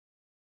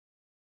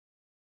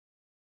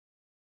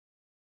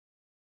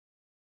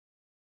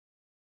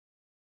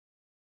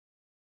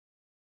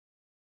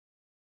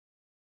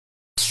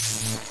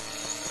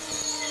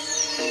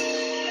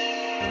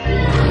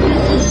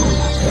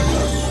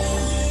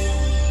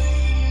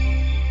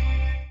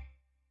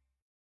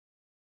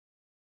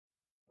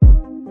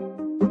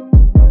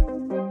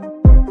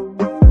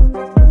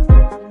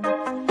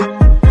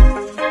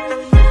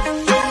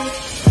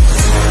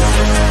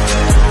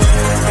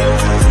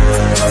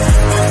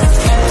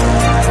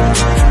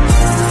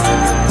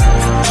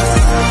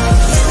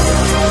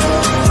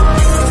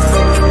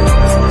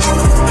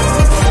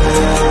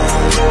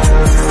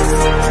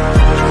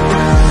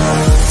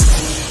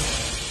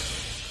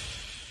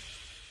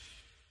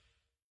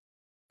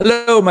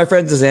Hello, my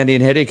friends. This is Andy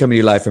and Hetty coming to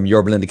you live from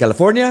Yorba Linda,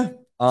 California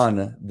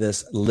on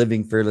this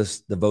Living Fearless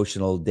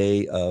devotional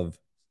day of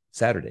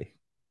Saturday,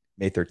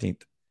 May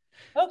 13th.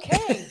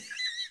 Okay.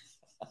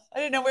 I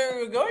didn't know where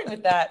we were going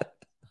with that.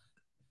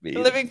 The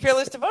Living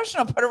Fearless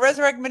devotional, part of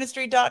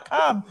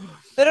resurrectministry.com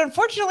that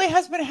unfortunately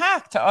has been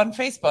hacked on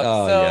Facebook.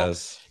 Oh, so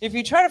yes. If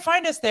you try to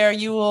find us there,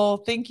 you will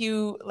think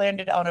you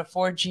landed on a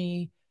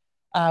 4G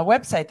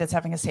website that's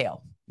having a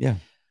sale. Yeah.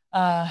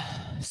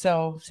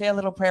 So say a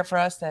little prayer for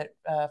us that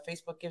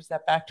Facebook gives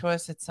that back to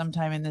us at some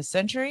time in this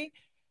century.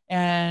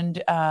 And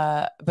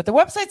but the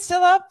website's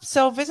still up.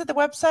 So visit the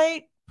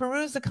website,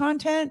 peruse the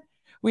content.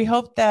 We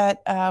hope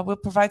that we'll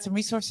provide some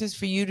resources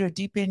for you to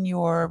deepen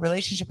your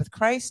relationship with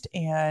Christ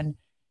and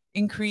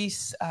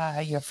increase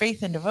your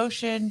faith and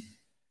devotion.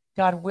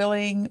 God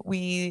willing,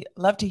 we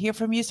love to hear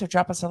from you. So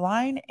drop us a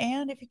line.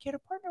 And if you care to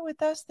partner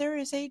with us, there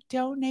is a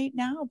donate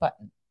now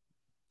button.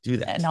 Do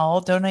that. And all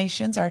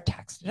donations are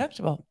tax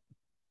deductible.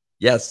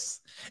 Yes.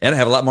 And I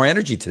have a lot more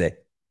energy today.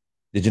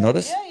 Did you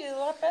notice? Yeah, you're a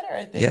lot better,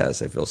 I think.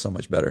 Yes, I feel so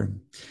much better.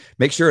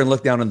 Make sure and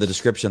look down in the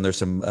description. There's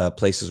some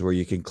places where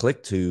you can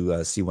click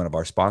to see one of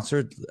our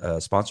sponsors.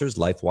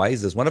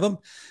 LifeWise is one of them.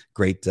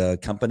 Great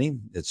company.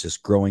 It's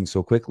just growing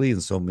so quickly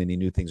and so many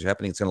new things are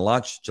happening. It's going to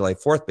launch July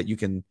 4th, but you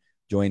can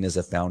join as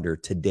a founder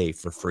today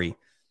for free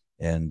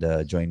and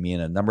join me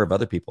and a number of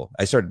other people.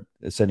 I started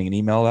sending an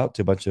email out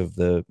to a bunch of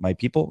my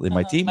people in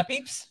my team. My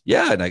peeps.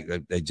 Yeah, and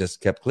I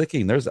just kept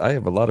clicking. I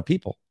have a lot of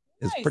people.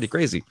 It's Nice. pretty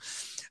crazy.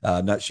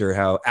 I'm not sure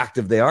how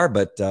active they are,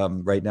 but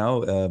right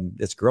now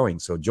it's growing.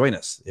 So join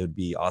us. It would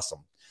be awesome.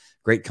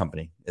 Great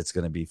company. It's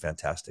going to be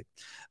fantastic.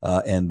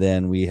 And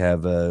then we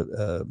have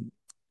a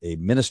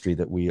ministry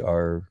that we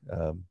are,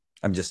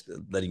 I'm just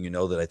letting you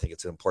know that I think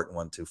it's an important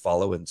one to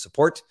follow and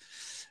support.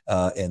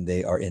 And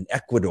they are in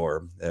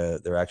Ecuador.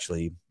 They're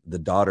actually the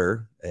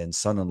daughter and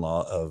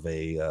son-in-law of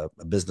a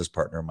business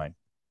partner of mine.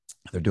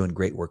 They're doing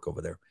great work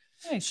over there.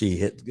 Nice. She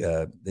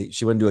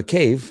went into a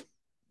cave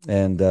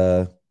and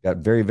got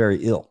very, very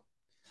ill.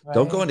 Right.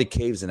 Don't go into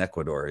caves in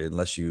Ecuador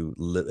unless you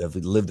have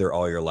lived there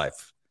all your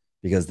life,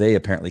 because they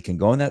apparently can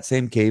go in that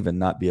same cave and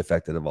not be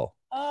affected at all.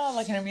 Oh,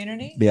 like an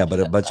immunity? Yeah, but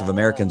a bunch of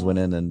Americans went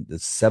in,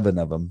 and 7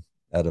 of them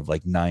out of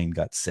like 9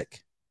 got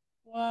sick.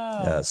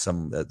 Wow.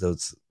 Some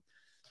those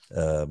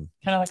kind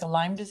of like a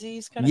Lyme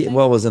disease kind of thing?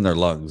 well, it was in their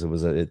lungs. It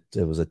was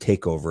a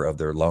takeover of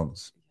their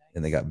lungs,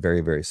 and they got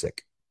very, very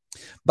sick.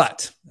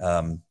 But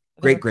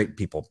great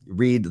people.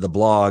 Read the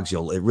blogs.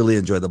 You'll really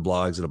enjoy the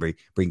blogs. It'll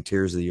bring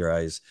tears to your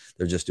eyes.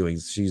 They're just doing.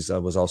 She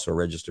was also a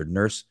registered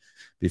nurse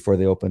before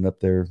they opened up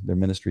their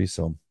ministry,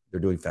 so they're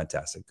doing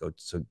fantastic.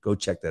 Go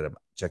check them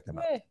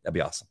out. That'd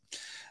be awesome.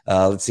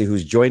 Let's see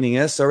who's joining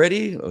us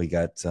already. We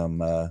got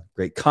some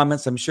great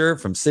comments, I'm sure,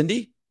 from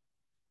Cindy.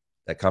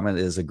 That comment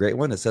is a great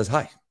one. It says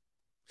hi.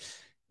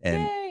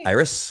 And Yay.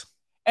 Iris.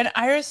 And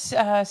Iris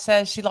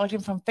says she logged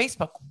in from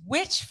Facebook.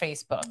 Which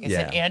Facebook? Is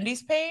it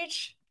Andy's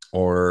page?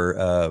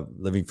 Or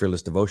Living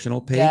Fearless devotional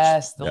page.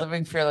 Yes, the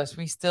Living Fearless.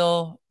 We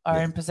still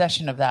are in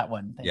possession of that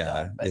one.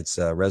 It's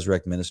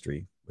Resurrect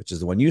Ministry, which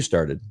is the one you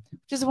started.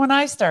 Which is the one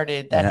I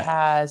started that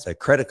has a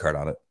credit card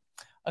on it.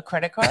 A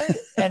credit card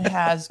and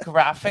has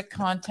graphic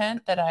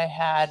content that I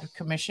had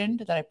commissioned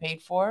that I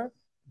paid for.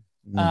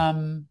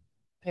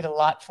 Paid a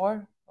lot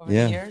for over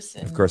the years.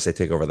 And of course, they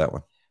take over that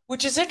one.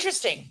 Which is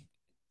interesting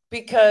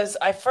because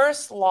I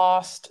first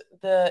lost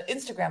the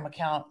Instagram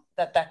account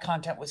that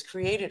content was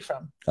created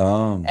from.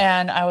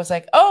 And I was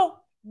like, oh,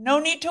 no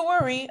need to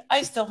worry.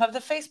 I still have the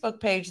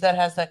Facebook page that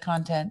has that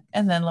content.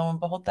 And then lo and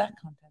behold, that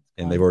content.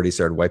 And they've already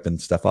started wiping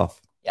stuff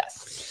off.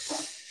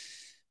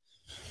 Yes.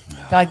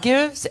 God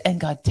gives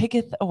and God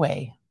taketh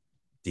away.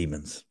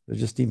 Demons. They're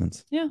just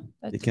demons. Yeah.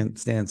 They can't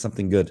stand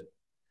something good.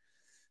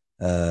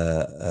 She's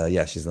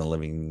in the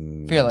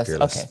Living Fearless.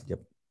 Okay. Yep.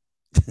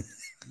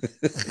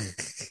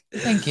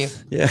 Thank you.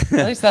 Yeah.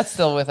 At least that's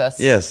still with us.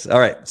 Yes. All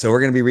right. So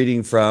we're going to be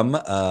reading from,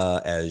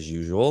 as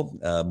usual,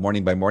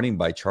 Morning by Morning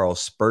by Charles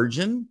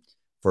Spurgeon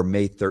for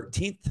May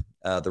 13th.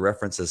 The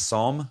reference is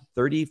Psalm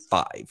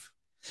 35.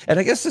 And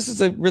I guess this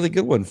is a really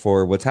good one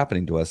for what's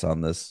happening to us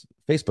on this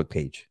Facebook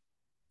page.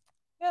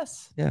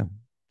 Yes. Yeah.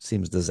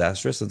 Seems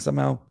disastrous, and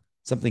somehow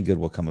something good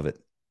will come of it.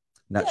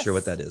 Not sure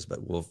what that is,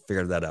 but we'll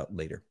figure that out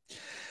later.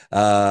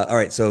 All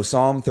right. So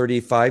Psalm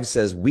 35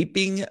 says,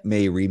 weeping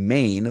may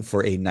remain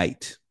for a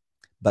night,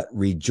 but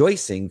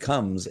rejoicing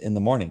comes in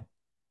the morning.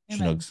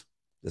 Amen. Schnugs,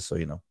 just so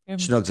you know.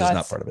 Schnugs is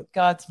not part of it.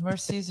 God's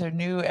mercies are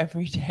new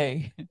every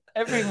day,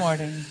 every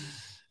morning.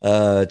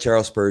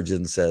 Charles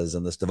Spurgeon says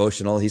in this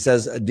devotional, he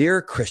says,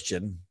 dear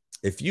Christian,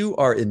 if you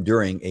are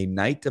enduring a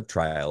night of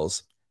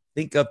trials,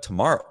 think of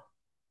tomorrow.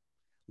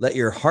 Let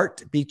your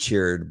heart be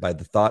cheered by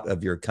the thought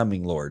of your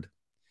coming Lord.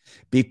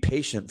 Be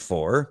patient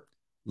for,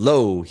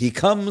 lo, he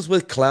comes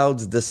with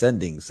clouds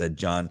descending, said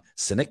John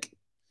Cynic.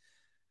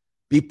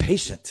 Be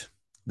patient.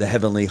 The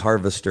heavenly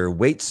harvester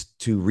waits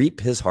to reap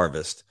his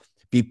harvest.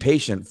 Be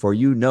patient, for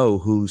you know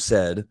who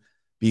said,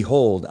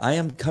 behold, I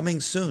am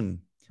coming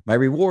soon. My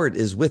reward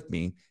is with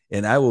me,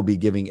 and I will be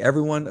giving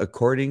everyone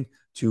according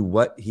to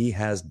what he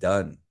has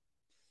done.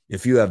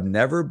 If you have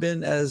never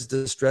been as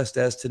distressed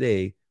as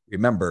today,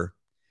 remember,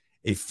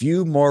 a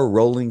few more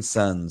rolling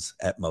suns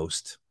at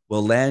most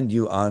will land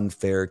you on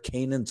fair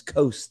Canaan's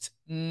coast,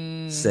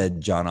 said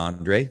John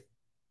Andre.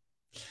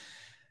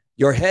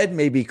 Your head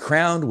may be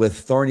crowned with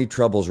thorny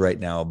troubles right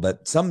now,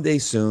 but someday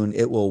soon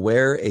it will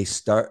wear a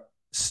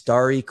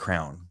starry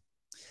crown.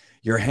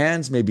 Your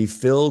hands may be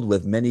filled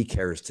with many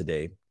cares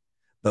today,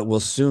 but will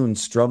soon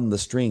strum the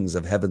strings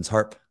of heaven's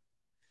harp.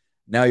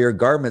 Now your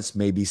garments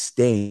may be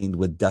stained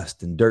with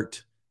dust and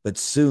dirt, but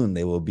soon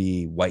they will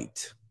be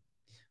white.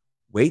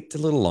 Wait a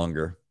little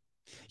longer.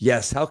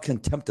 Yes, how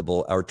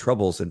contemptible our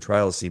troubles and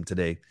trials seem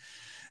today.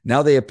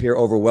 Now they appear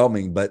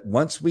overwhelming, but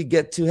once we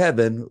get to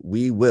heaven,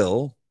 we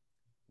will,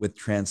 with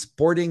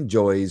transporting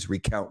joys,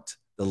 recount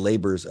the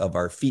labors of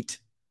our feet.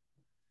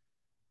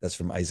 That's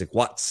from Isaac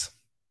Watts.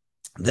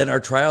 Then our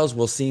trials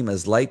will seem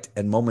as light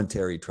and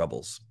momentary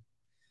troubles.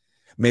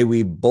 May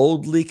we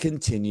boldly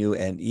continue,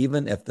 and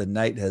even if the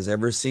night has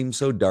ever seemed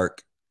so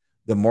dark,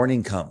 the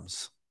morning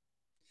comes.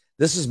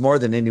 This is more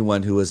than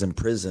anyone who is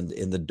imprisoned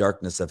in the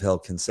darkness of hell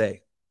can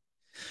say.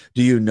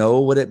 Do you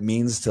know what it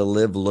means to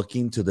live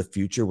looking to the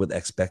future with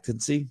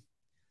expectancy?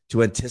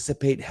 To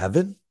anticipate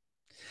heaven?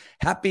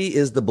 Happy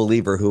is the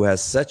believer who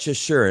has such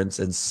assurance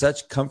and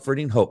such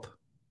comforting hope.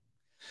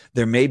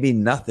 There may be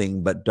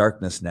nothing but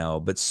darkness now,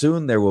 but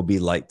soon there will be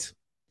light.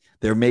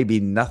 There may be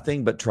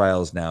nothing but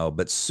trials now,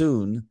 but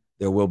soon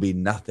there will be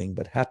nothing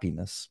but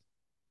happiness.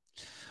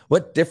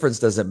 What difference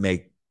does it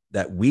make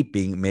that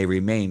weeping may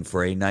remain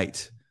for a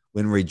night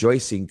when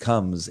rejoicing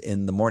comes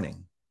in the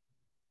morning?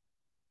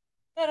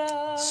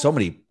 Ta-da! So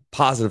many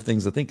positive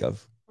things to think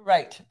of.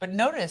 Right. But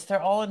notice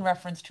they're all in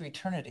reference to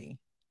eternity.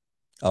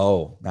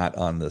 Oh, not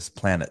on this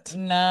planet.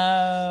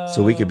 No.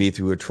 So we could be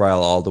through a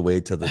trial all the way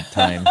to the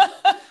time.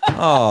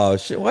 Oh,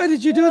 shit. Why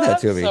did you do that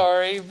to me?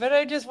 Sorry, but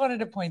I just wanted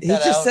to point He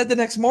that out. just said the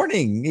next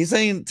morning. He's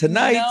saying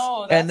tonight,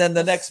 No, and then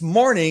the next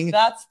morning.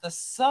 That's the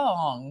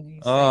song.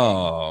 He's saying.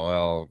 Oh,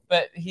 well.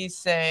 But he's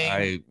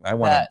saying I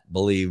want to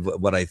believe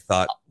what I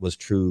thought was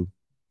true,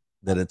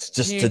 that it's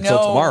just you until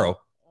know tomorrow.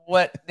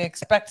 What the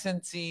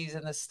expectancies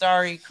and the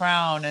starry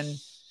crown and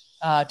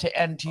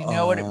do you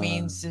know what it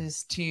means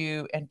is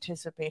to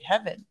anticipate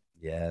heaven?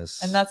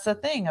 Yes. And that's the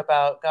thing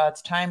about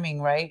God's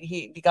timing, right?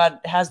 God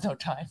has no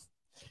time.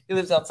 He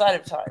lives outside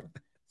of time.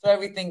 So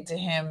everything to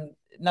him,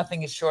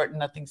 nothing is short and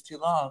nothing's too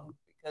long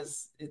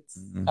because it's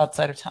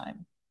outside of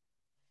time.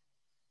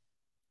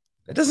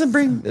 It doesn't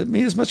bring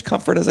me as much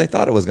comfort as I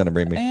thought it was going to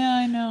bring me. Yeah,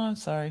 I know. I'm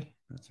sorry.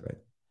 That's right.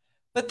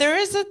 But there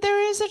is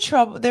a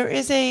trouble. There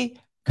is a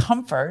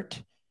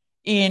comfort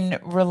in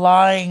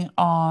relying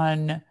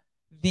on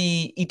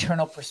the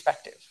eternal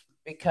perspective,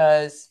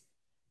 because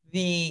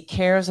the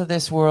cares of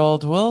this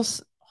world will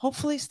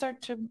hopefully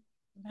start to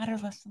matter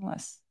less and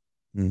less.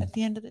 At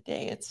the end of the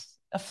day, it's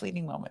a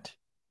fleeting moment.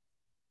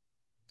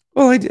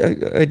 Well, I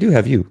do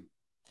have you.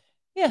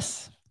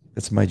 Yes.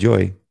 That's my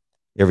joy.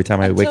 Every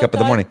time I wake up in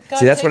the morning.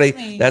 See,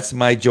 that's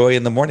my joy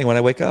in the morning when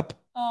I wake up.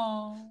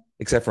 Oh.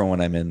 Except for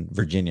when I'm in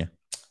Virginia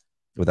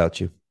without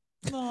you.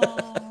 Oh.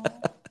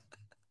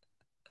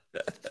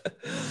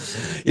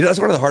 That's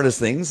one of the hardest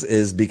things,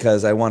 is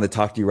because I want to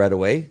talk to you right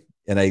away.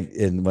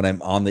 And when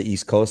I'm on the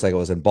East Coast, like I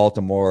was in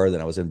Baltimore, then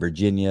I was in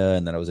Virginia,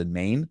 and then I was in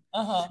Maine.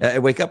 I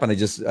wake up and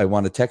I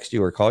want to text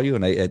you or call you,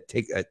 and I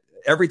take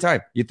every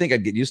time. You'd think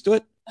I'd get used to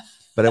it,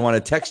 but I want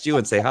to text you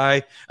and say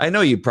hi. I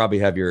know you probably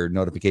have your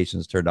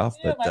notifications turned off,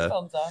 Yeah, but my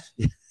phone's off.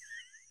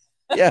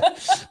 Yeah,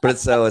 but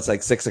it's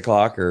like 6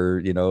 o'clock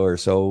or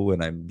so,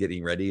 and I'm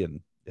getting ready, and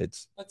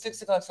it's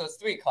 6 o'clock, so it's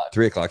 3 o'clock.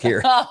 3 o'clock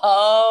here.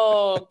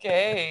 Oh,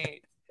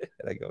 okay.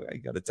 And I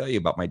got to tell you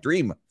about my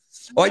dream.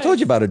 Oh, I told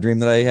you about a dream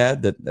that I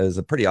had that was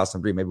a pretty awesome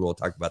dream. Maybe we'll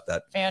talk about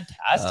that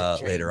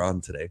fantastic later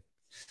on today.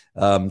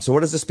 So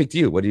what does this speak to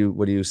you? What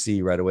do you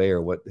see right away,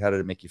 or how did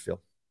it make you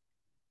feel?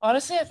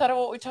 Honestly, I thought of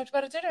what we talked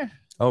about at dinner.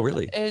 Oh,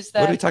 really? What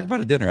did we talk about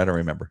at dinner? I don't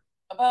remember.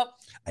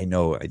 I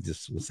know. I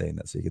just was saying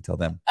that so you could tell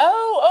them.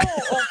 Oh,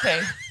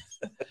 okay.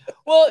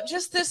 Well,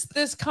 just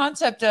this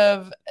concept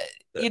of,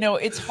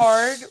 it's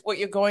hard what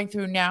you're going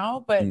through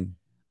now, but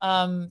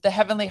the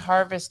heavenly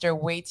harvester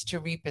waits to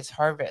reap his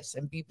harvest,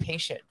 and be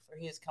patient, for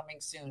he is coming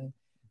soon.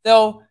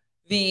 Though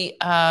the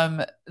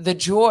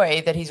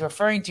joy that he's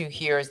referring to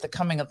here is the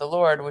coming of the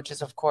Lord, which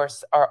is, of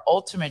course, our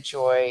ultimate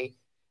joy.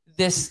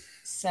 This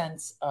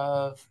sense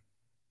of,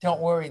 don't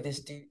worry, this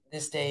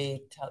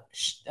day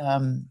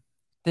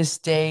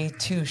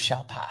too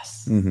shall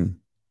pass.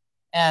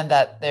 And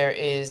that there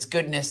is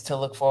goodness to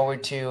look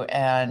forward to,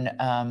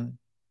 and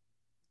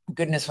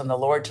goodness from the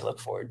Lord to look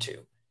forward to.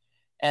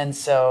 And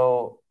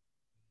so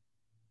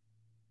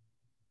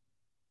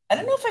I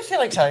don't know if I feel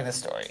like telling this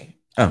story.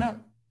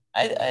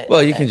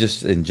 Well, you can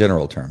just in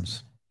general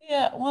terms.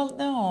 Yeah. Well,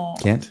 no.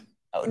 Can't?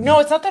 No,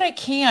 it's not that I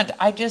can't.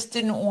 I just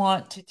didn't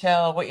want to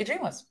tell what your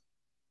dream was.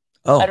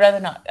 Oh. I'd rather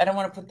not. I don't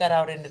want to put that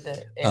out into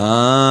the air.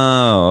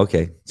 Oh,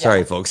 okay.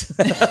 Sorry, folks.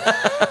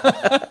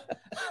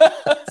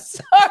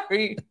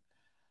 Sorry.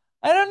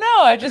 I don't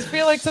know. I just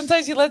feel like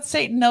sometimes you let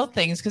Satan know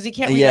things because he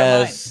can't read our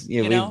minds.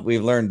 Yeah,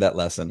 we've learned that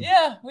lesson.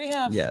 Yeah, we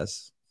have.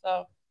 Yes.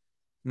 So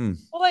Hmm.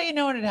 We'll let you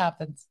know when it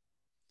happens.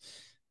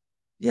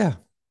 Yeah.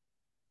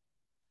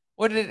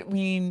 What did it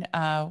mean?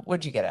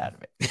 What'd you get out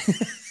of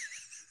it?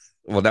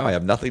 Well, now I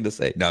have nothing to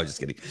say. No, just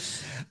kidding.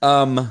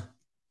 Um,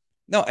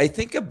 no, I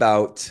think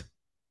about,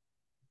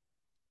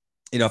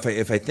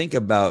 if I think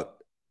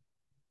about,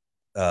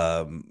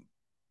 um,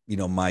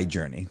 my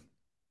journey,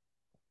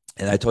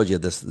 and I told you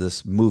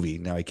this movie.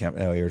 Now I can't.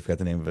 I already forgot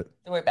the name of it.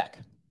 The Way Back.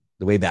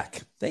 The Way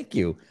Back. Thank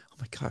you. Oh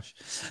my gosh,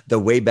 The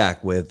Way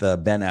Back with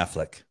Ben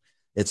Affleck.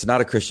 It's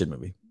not a Christian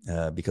movie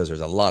because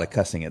there's a lot of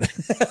cussing in it,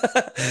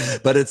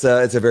 but it's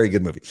a very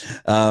good movie.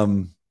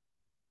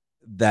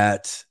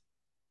 That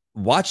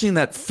watching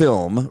that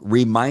film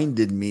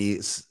reminded me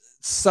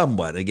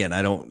somewhat. Again,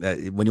 I don't.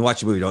 When you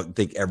watch a movie, don't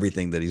think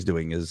everything that he's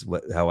doing is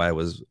how I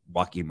was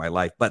walking my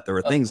life. But there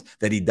were things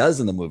that he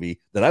does in the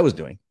movie that I was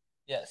doing.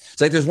 Yes.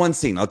 It's like there's one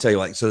scene. I'll tell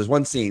you. So there's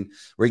one scene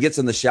where he gets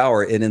in the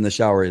shower, and in the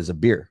shower is a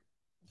beer.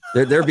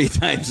 There'd be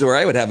times where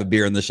I would have a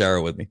beer in the shower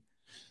with me.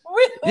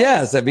 Really?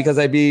 Yes, because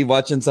I'd be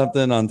watching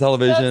something on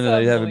television and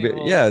I'd have a beer.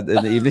 Yeah, in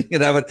the evening,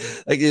 and I would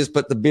just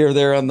put the beer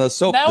there on the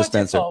soap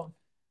dispenser.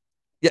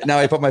 Yeah, now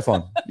I put my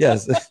phone.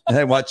 Yes,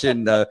 I'm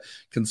watching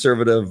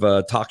conservative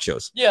talk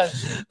shows.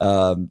 Yes.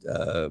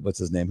 What's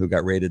his name? Who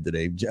got raided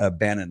today?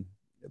 Bannon.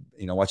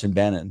 Watching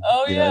Bannon.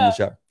 Oh in the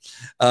shower.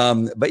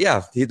 But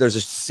yeah, there's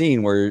a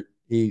scene where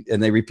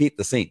and they repeat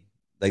the scene.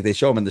 Like they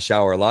show him in the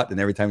shower a lot, and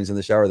every time he's in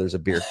the shower, there's a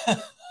beer.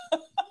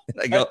 And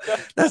I go,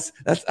 that's.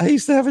 I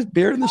used to have a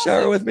beer in the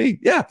shower with me.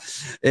 Yeah,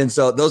 and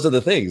so those are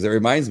the things. It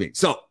reminds me.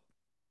 So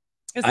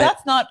because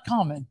that's not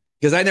common.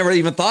 Because I never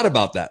even thought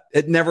about that.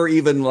 It never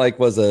even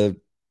was a.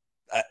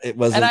 It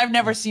was. And I've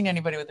never seen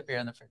anybody with a beer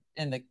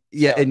in the.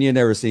 Yeah, shower. And you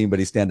never see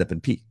anybody stand up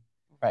and pee.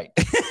 Right.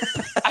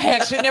 I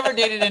actually never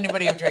dated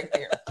anybody who drank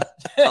beer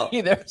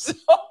either. So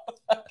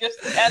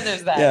and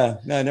there's that. Yeah,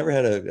 no, I never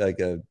had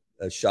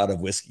a shot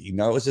of whiskey.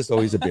 No, it was just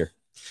always a beer.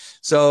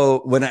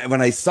 So when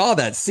I saw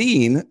that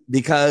scene,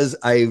 because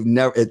I've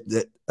never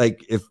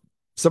if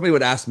somebody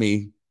would ask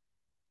me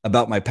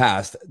about my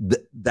past,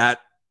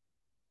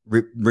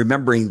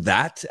 remembering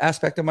that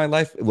aspect of my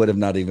life, it would have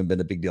not even been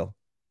a big deal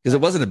because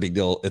it wasn't a big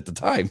deal at the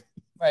time.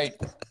 Right.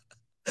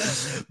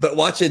 But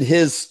watching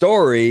his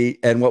story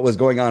and what was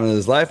going on in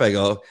his life, I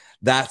go,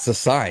 that's a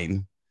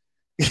sign.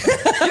 You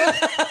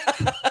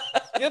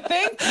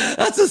think?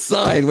 That's a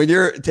sign when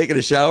you're taking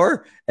a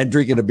shower and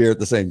drinking a beer at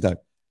the same time.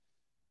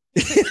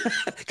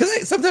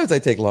 Because sometimes I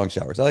take long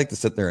showers. I like to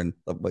sit there and,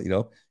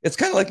 it's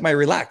kind of like my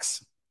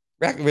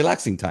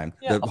relaxing time.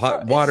 Yeah, the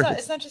hot water.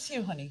 It's not just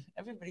you, honey.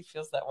 Everybody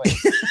feels that way.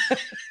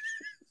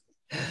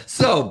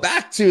 So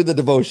back to the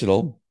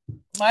devotional.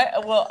 I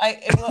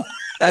love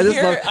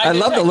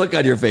the look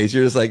on your face.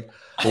 You're just like,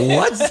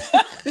 what?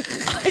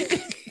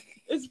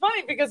 It's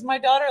funny because my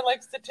daughter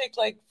likes to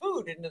take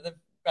food into the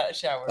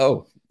shower.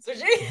 Oh, so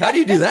how do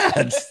you do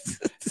that?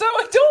 So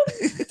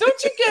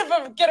don't you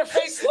get a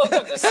face look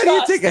of disgust? How do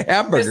you take a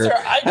hamburger?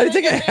 How do you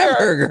take a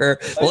hamburger?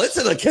 Well, it's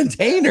in a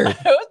container.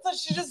 So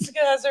she just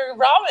has her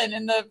ramen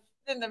in the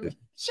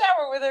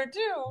shower with her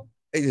too.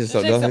 She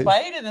takes a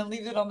bite and then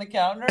leaves it on the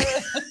counter.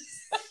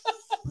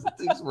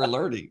 Things we're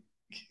learning.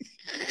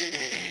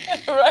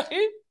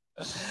 Right?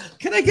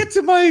 Can I get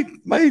to my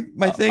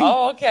thing?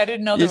 Oh, okay. I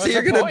didn't know.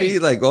 You're going to be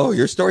like, oh,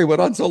 your story went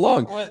on so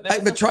long.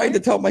 I've been trying to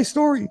tell my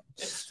story.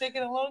 It's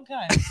taken a long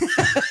time.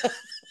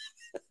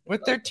 We're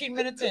 13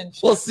 minutes in.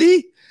 Well,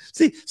 see.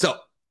 So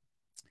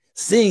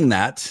seeing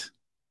that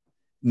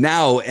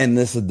now in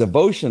this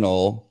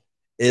devotional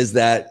is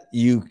that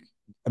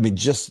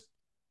just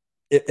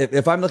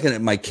if I'm looking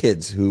at my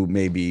kids who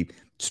may be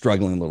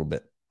struggling a little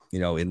bit,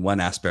 in one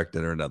aspect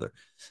or another,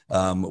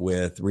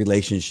 with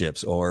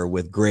relationships or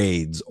with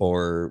grades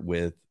or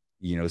with,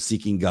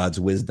 seeking God's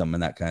wisdom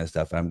and that kind of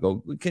stuff. I'm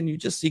going, can you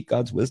just seek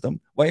God's wisdom?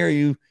 Why are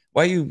you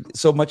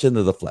so much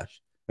into the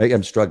flesh? Right?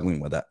 I'm struggling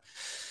with that.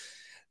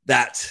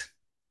 That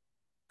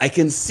I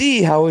can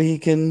see how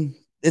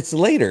it's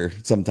later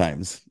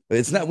sometimes.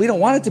 It's not, we don't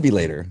want it to be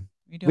later.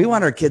 We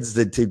want our kids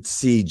to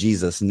see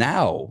Jesus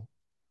now.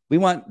 We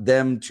want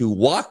them to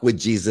walk with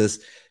Jesus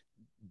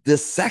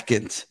this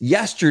second,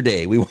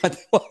 yesterday. We want to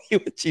walk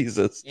with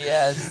Jesus.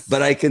 Yes.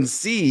 But I can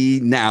see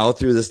now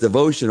through this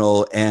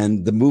devotional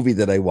and the movie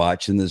that I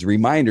watch and those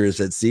reminders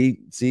that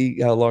see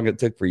how long it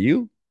took for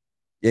you,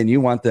 and you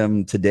want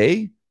them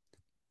today.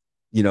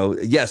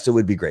 Yes, it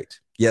would be great.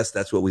 Yes,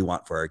 that's what we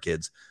want for our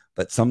kids.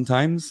 But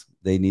sometimes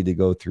they need to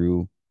go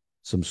through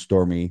some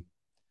stormy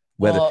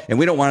weather, and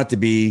we don't want it to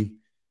be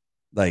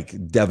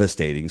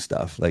devastating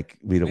stuff.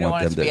 We don't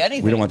want them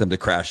to. We don't want them to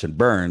crash and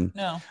burn.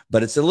 No.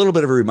 But it's a little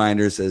bit of a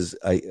reminder. Says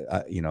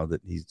that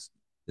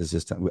is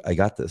just. I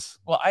got this.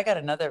 Well, I got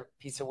another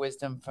piece of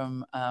wisdom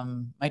from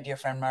my dear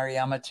friend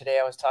Mariama today.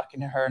 I was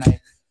talking to her,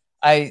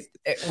 and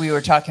we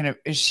were talking.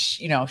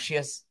 She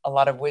has a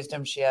lot of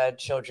wisdom. She had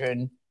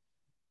children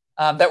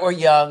that were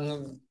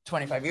young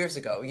 25 years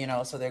ago.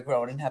 So they're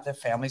grown and have their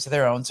families of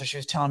their own. So she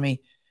was telling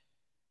me.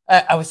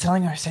 I was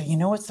telling her. I said,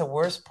 what's the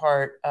worst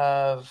part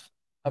of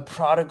a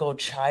prodigal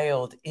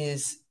child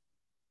is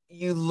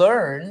you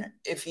learn,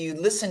 if you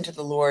listen to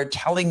the Lord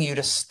telling you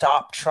to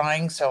stop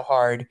trying so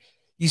hard,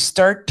 you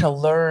start to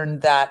learn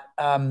that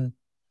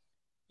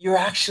you're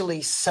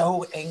actually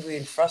so angry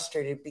and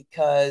frustrated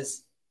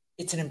because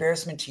it's an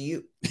embarrassment to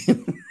you.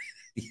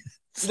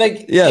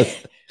 Like,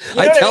 yes,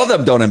 I tell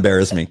them, don't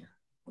embarrass me.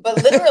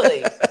 But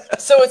literally,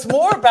 so it's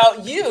more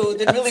about you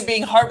than really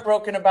being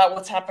heartbroken about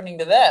what's happening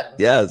to them.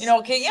 Yes. You know,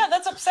 okay, yeah,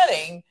 that's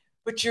upsetting,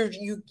 but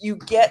you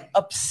get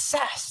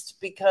obsessed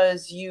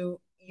because you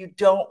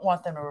don't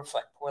want them to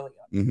reflect poorly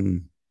on you. Mm-hmm.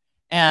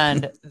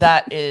 And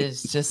that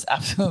is just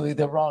absolutely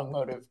the wrong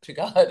motive to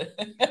God.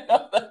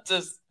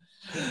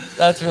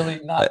 That's really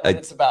not what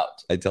it's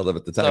about. I tell them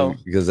at the time,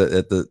 because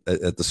at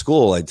the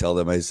school, I tell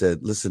them, I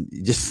said, listen,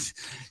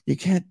 you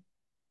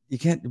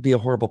can't be a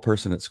horrible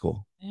person at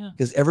school. Yeah.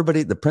 Because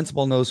the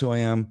principal knows who I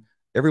am.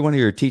 Every one of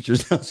your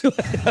teachers knows who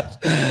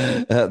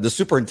I am. The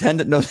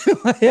superintendent knows who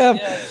I am.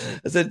 Yeah.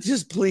 I said,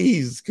 just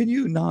please, can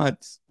you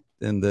not?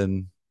 And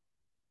then,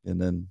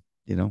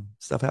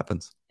 stuff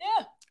happens.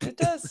 Yeah, it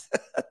does.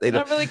 They're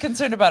not really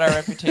concerned about our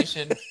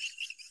reputation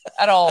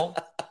at all.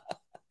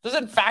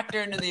 Doesn't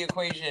factor into the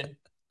equation.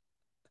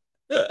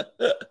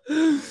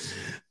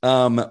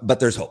 But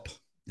there's hope.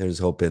 There's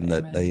hope in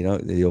Amen.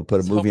 That, you'll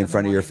put a movie in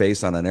front of your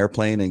face on an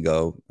airplane and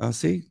go, oh,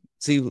 see,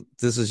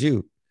 this is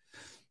you.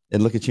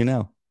 And look at you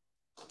now.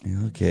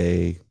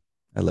 Okay.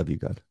 I love you,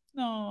 God.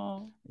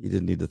 No. You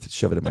didn't need to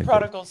shove it in my face.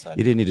 Prodigal son.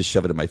 You didn't need to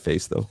shove it in my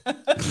face, though.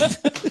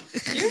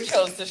 You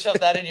chose to shove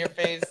that in your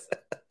face.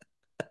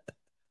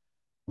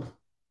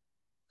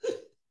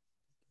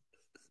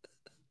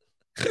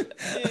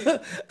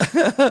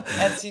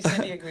 And see,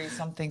 Cindy agrees.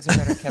 Some things are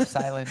better kept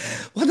silent.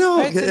 Well, no,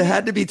 right, it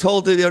had to be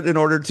told in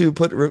order to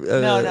put.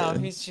 No,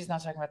 she's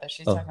not talking about that.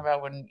 She's talking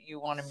about when you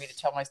wanted me to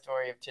tell my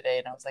story of today,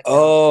 and I was like,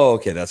 "Oh,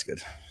 okay, that's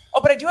good." Oh,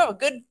 but I do have a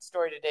good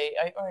story today.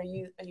 Are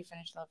you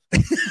finished, love?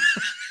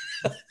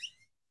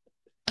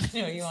 I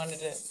know you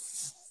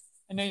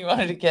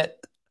wanted to get.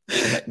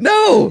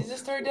 No. Is the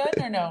story done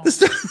or no?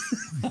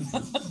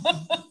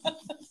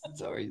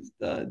 Story's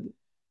done.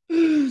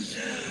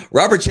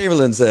 Robert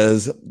Chamberlain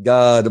says,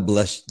 God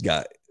bless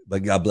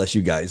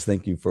you guys.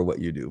 Thank you for what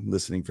you do.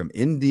 Listening from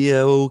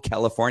Indio,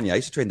 California. I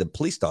used to train the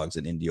police dogs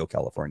in Indio,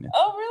 California.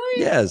 Oh,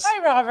 really? Yes.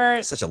 Hi,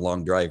 Robert. Such a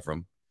long drive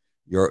from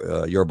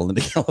Yorba Linda,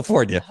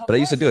 California. But I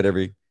used to do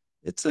it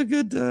it's a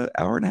good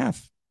hour and a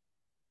half.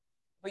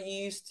 But you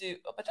used to,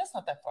 but that's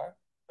not that far.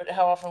 But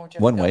how often would you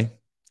have One way.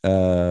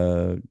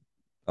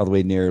 All the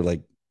way near,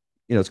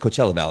 it's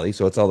Coachella Valley.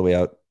 So it's all the way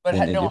out. But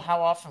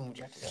how often would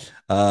you have to go?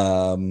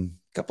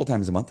 A couple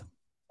times a month.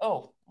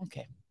 Oh,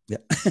 okay. Yeah.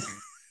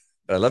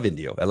 But I love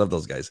Indio. I love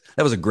those guys.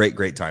 That was a great,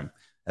 great time.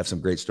 I have some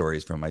great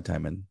stories from my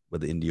time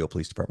with the Indio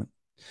Police Department.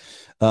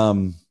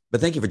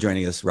 But thank you for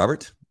joining us,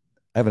 Robert.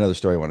 I have another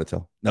story I want to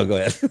tell. No, go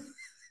ahead.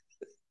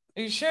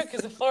 Are you sure?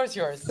 Because the floor is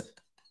yours.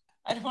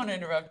 I don't want to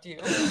interrupt you.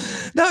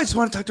 No, I just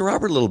want to talk to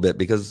Robert a little bit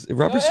because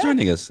Robert's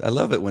joining us. I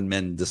love it when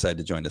men decide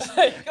to join us.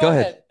 Go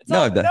ahead.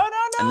 No, I'm done.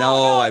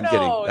 No, I'm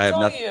kidding.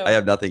 I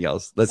have nothing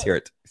else. Let's hear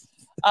it.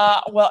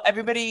 Well,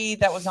 everybody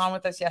that was on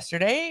with us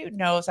yesterday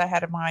knows I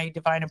had my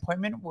divine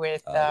appointment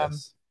with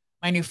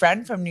my new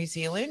friend from New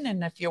Zealand.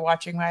 And if you're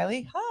watching,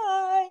 Riley,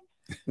 hi.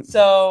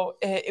 So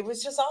it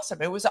was just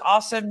awesome. It was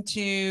awesome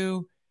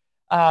to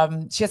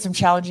she had some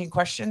challenging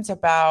questions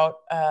about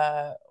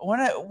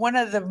one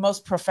of the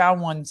most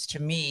profound ones to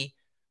me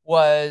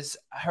was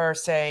her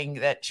saying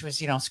that she was,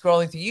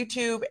 scrolling through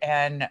YouTube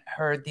and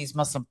heard these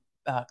Muslim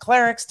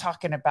clerics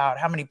talking about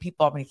how many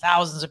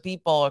thousands of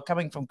people are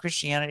coming from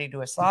Christianity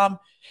to Islam.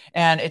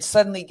 And it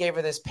suddenly gave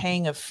her this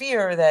pang of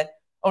fear that,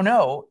 oh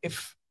no,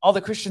 if all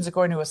the Christians are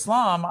going to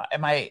Islam,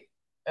 am I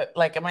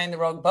in the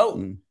wrong boat?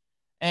 Mm.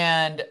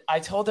 And I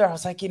told her, I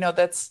was like,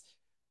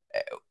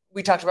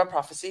 we talked about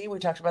prophecy. We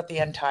talked about the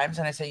end times.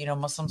 And I said,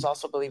 Muslims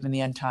also believe in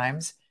the end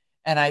times.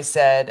 And I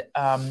said,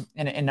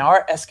 in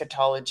our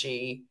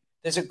eschatology,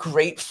 there's a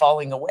great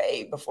falling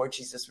away before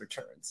Jesus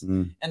returns.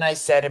 Mm. And I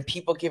said, and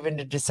people give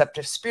into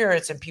deceptive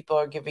spirits and people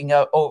are giving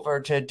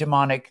over to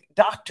demonic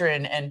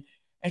doctrine. And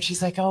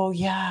she's like, oh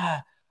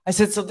yeah. I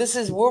said, so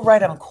we're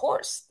right on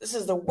course. This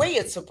is the way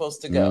it's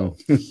supposed to go.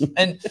 Mm.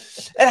 and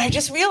I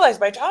just realized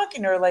by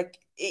talking to her,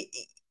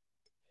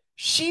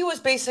 she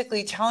was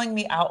basically telling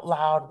me out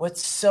loud what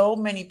so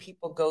many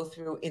people go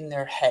through in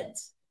their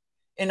heads.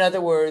 In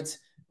other words,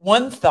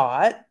 one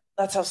thought,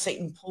 that's how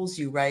Satan pulls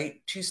you,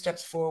 right? 2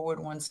 steps forward,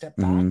 1 step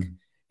back,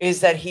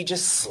 is that he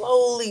just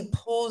slowly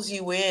pulls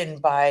you in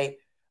by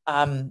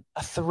a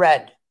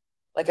thread,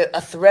 like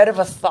a thread of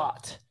a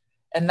thought.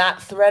 And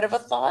that thread of a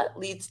thought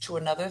leads to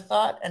another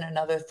thought and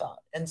another thought.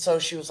 And so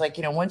she was like,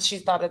 once she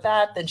thought of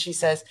that, then she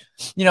says,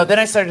 then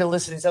I started to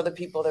listen to these other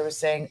people that were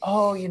saying,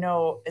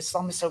 oh,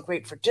 Islam is so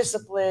great for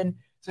discipline.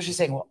 So she's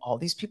saying, well, all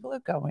these people are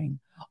going,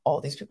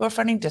 all these people are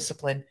finding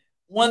discipline,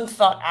 one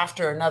thought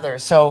after another.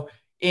 So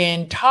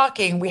in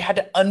talking, we had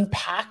to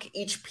unpack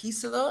each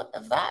piece of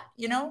that,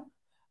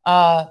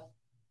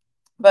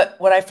 But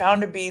what I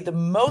found to be the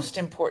most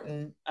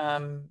important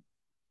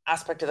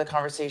aspect of the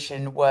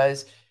conversation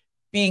was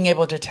being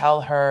able to tell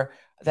her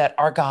that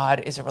our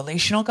God is a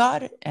relational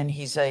God, and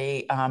he's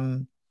a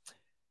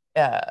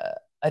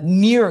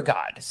near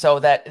God. So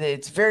that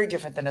it's very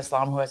different than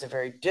Islam, who has a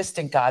very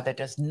distant God that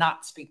does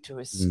not speak to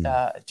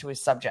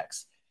his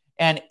subjects.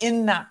 And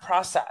in that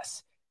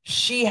process,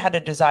 she had a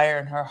desire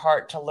in her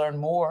heart to learn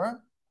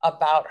more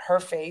about her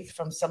faith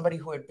from somebody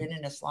who had been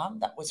in Islam.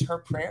 That was her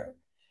prayer.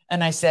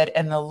 And I said,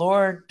 and the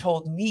Lord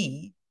told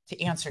me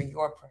to answer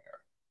your prayer.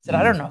 I said,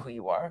 I don't know who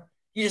you are.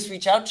 You just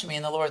reach out to me.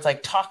 And the Lord's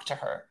like, talk to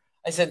her.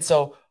 I said,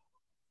 so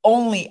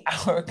only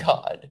our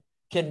God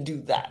can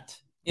do that.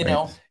 You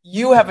know,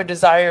 you have a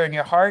desire in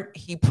your heart.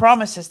 He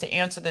promises to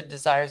answer the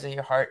desires of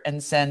your heart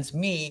and sends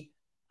me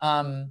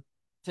to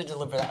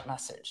deliver that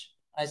message.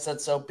 I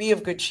said, so be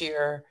of good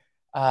cheer.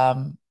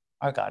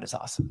 Our God is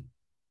awesome.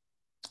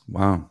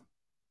 Wow.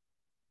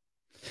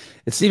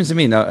 It seems to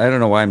me now, I don't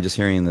know why I'm just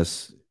hearing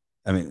this.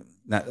 I mean,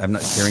 I'm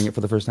not hearing it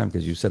for the first time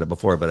because you said it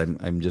before, but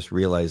I'm just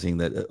realizing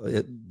that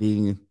it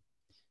being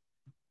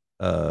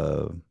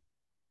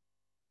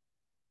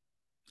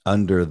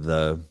under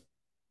the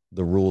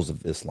rules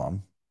of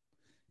Islam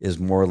is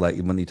more like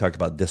when you talked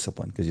about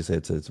discipline, because you say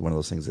it's one of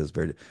those things that's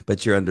very,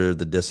 but you're under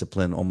the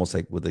discipline almost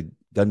like with a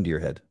gun to your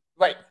head.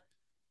 Right.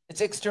 It's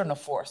external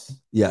force.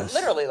 Yes.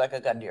 Literally like a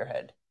gun to your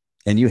head.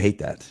 And you hate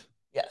that.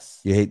 Yes.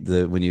 You hate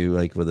when you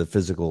like with a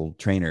physical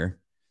trainer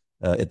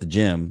at the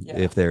gym,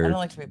 if they're I don't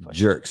like to be pushed.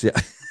 Jerks. Yeah.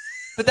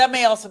 But that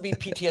may also be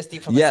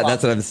PTSD from Islam.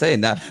 That's what I'm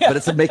saying now, but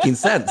it's making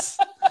sense.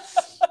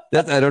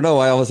 I don't know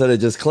why all of a sudden it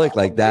just clicked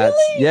like that.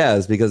 Really? Yeah,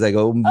 it's because I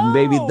go,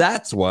 maybe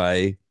that's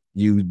why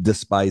you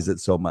despise it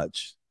so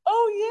much.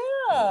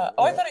 Oh, yeah.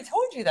 Oh, I thought I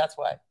told you that's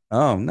why.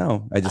 Oh,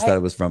 no. I just thought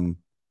it was from,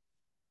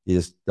 you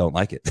just don't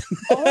like it.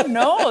 Oh,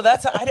 no.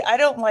 I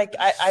don't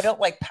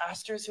like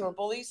pastors who are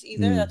bullies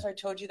either. That's why I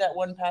told you that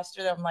one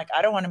pastor that I'm like,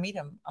 I don't want to meet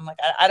him. I'm like,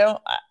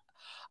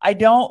 I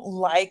don't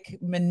like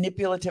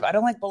manipulative. I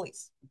don't like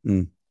bullies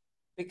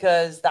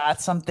because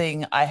that's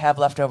something I have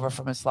left over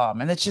from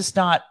Islam. And it's just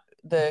not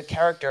the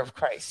character of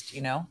Christ,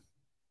 you know?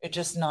 It's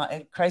just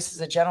not. Christ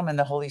is a gentleman.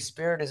 The Holy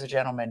Spirit is a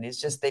gentleman.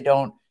 It's just they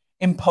don't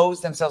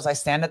impose themselves. I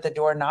stand at the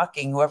door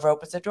knocking. Whoever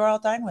opens the door, I'll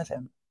dine with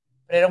him.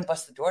 But I don't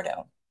bust the door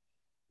down.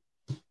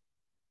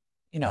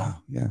 You know?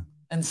 Oh, yeah.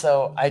 And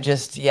so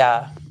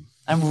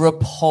I'm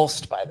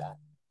repulsed by that.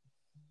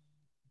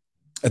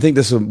 I think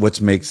this is what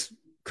makes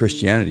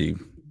Christianity,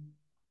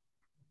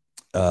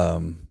 I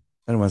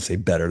don't want to say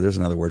better. There's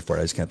another word for it.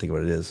 I just can't think of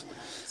what it is.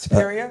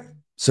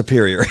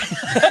 Superior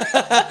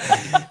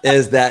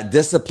is that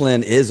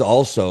discipline is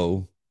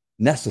also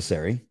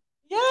necessary.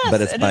 Yes,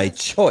 but it's by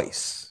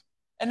choice.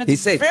 And it's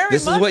He's saying,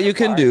 this is what you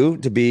can do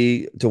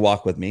to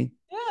walk with me.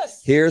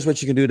 Yes. Here's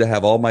what you can do to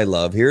have all my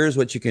love. Here's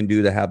what you can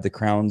do to have the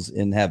crowns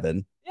in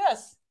heaven.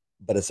 Yes.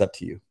 But it's up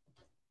to you.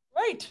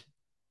 Right.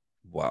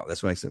 Wow.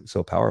 That's what makes it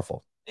so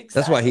powerful. Exactly.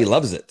 That's why he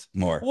loves it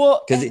more.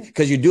 Well,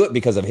 because you do it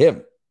because of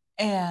him.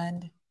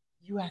 And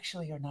you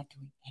actually are not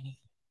doing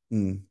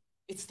anything.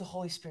 It's the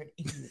Holy Spirit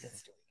in you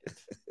that's doing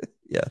it.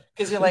 Yeah.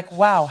 Because you're like,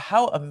 wow,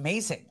 how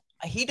amazing.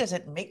 He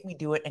doesn't make me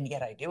do it, and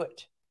yet I do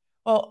it.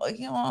 Well,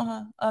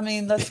 I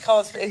mean, let's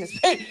call it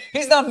spade.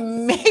 He's not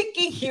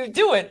making you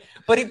do it,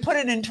 but he put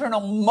an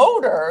internal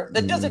motor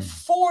that does it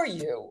for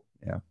you.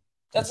 Yeah.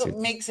 That's what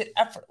makes it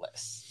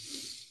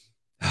effortless.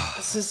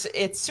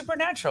 It's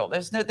supernatural.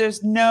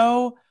 There's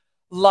no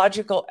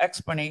logical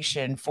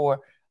explanation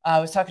for. I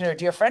was talking to a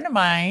dear friend of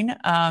mine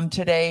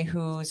today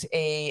who's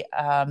a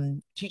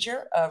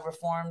teacher of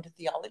Reformed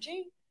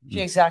theology.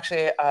 She's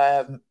actually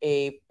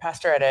a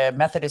pastor at a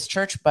Methodist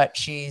church, but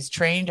she's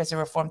trained as a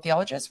Reformed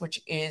theologist, which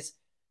is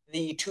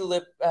the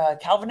tulip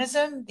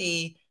Calvinism,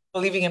 the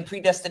believing in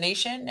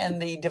predestination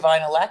and the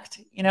divine elect,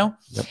 you know?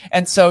 Yep.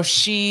 And so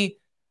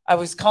I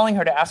was calling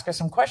her to ask her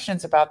some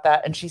questions about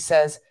that. And she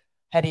says,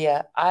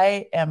 Hedia,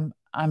 I'm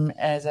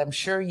as I'm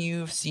sure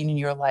you've seen in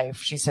your life,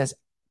 she says,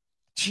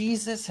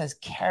 Jesus has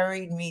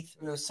carried me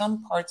through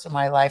some parts of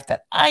my life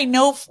that I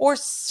know for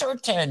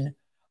certain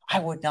I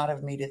would not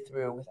have made it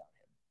through without him.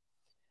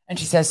 And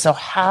she says, so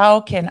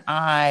how can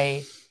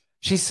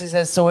she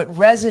says, so it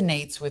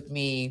resonates with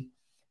me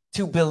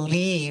to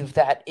believe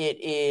that it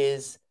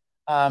is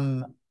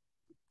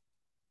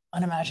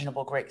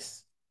unimaginable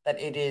grace, that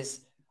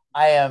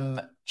I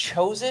am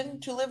chosen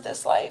to live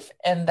this life,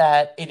 and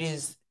that it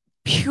is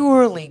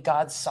purely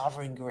God's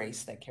sovereign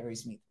grace that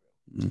carries me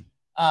through.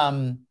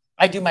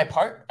 I do my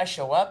part. I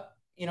show up.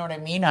 You know what I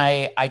mean?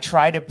 I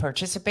try to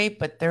participate,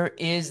 but there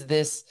is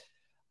this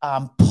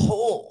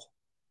pull.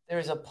 There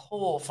is a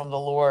pull from the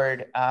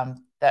Lord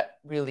that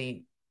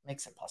really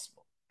makes it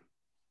possible.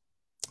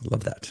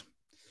 Love that.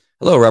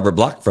 Hello, Robert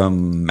Block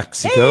from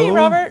Mexico. Hey,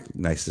 Robert.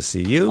 Nice to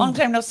see you. Long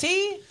time no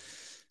see.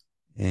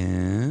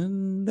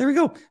 And there we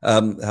go.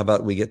 How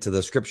about we get to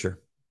the scripture?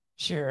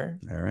 Sure.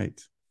 All right.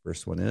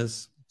 First one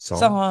is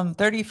Psalm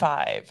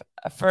 35.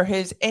 For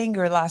his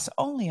anger lasts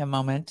only a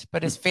moment,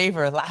 but his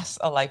favor lasts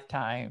a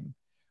lifetime.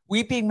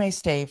 Weeping may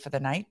stay for the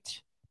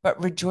night,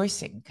 but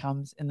rejoicing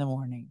comes in the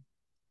morning.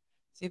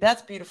 See,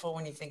 that's beautiful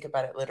when you think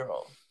about it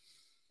literal.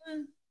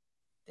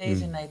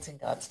 Days and nights in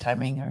God's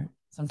timing are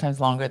sometimes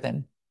longer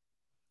than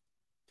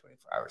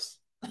 24 hours.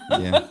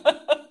 Yeah.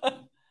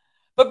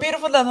 But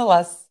beautiful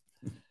nonetheless.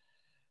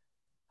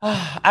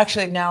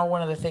 Actually, now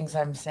one of the things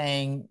I'm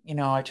saying,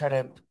 I try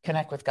to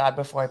connect with God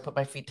before I put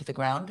my feet to the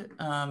ground,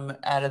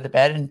 out of the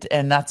bed,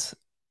 and that's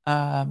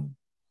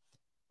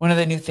one of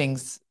the new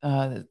things.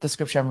 The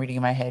scripture I'm reading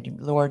in my head: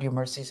 Lord, your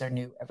mercies are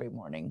new every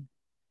morning,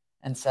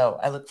 and so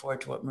I look forward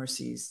to what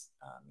mercies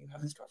you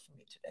have in store for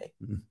me today.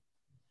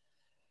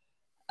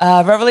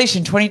 Mm-hmm.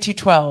 Revelation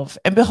 22:12,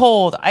 and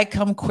behold, I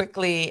come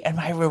quickly, and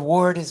my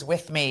reward is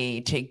with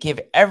me to give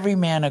every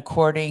man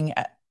according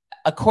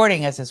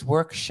as his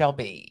work shall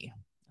be.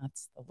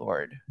 That's the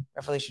Lord.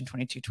 Revelation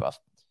 22:12.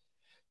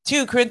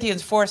 2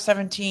 Corinthians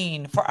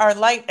 4:17. For our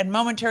light and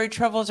momentary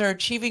troubles are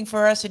achieving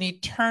for us an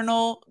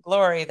eternal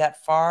glory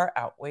that far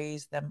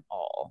outweighs them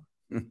all.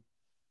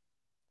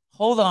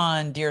 Hold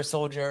on, dear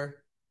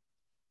soldier.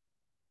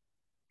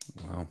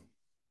 Wow.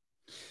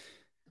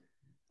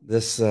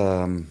 This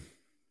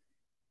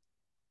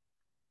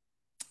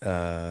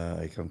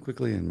I come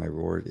quickly, and my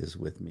reward is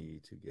with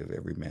me to give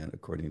every man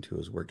according to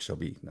his work shall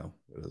be. No,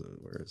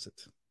 where is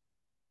it?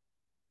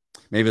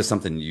 Maybe it's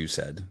something you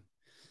said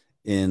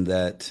in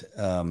that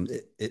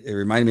it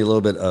reminded me a little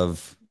bit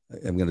of,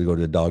 I'm going to go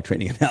to a dog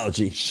training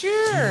analogy.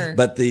 Sure.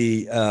 But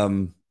the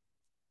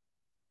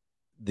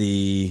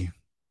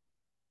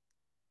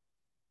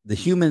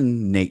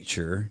human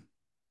nature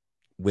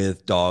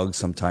with dogs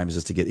sometimes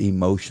is to get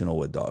emotional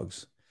with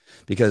dogs,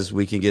 because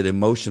we can get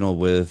emotional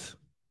with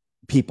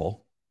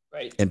people,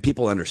 right? And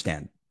people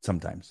understand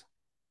sometimes.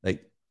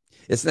 Like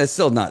it's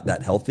still not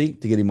that healthy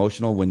to get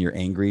emotional when you're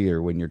angry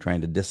or when you're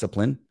trying to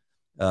discipline.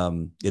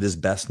 It is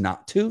best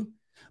not to,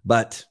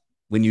 but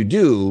when you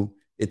do,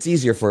 it's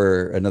easier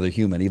for another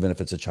human, even if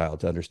it's a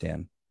child, to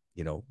understand,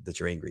 that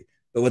you're angry.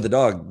 But with the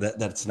dog,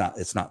 it's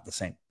not the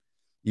same.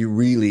 You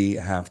really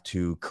have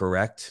to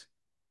correct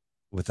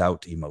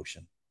without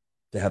emotion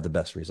to have the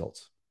best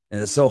results.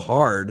 And it's so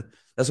hard.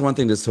 That's one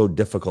thing that's so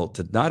difficult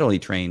to not only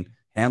train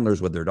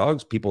handlers with their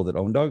dogs, people that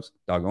own dogs,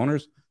 dog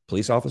owners,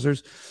 police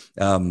officers,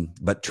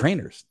 but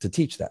trainers to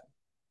teach that.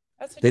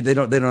 They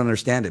don't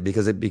understand it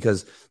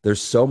because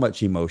there's so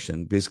much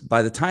emotion. Because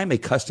by the time a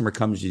customer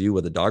comes to you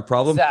with a dog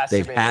problem,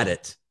 they've had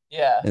it.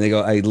 Yeah. And they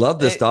go, I love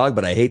this dog,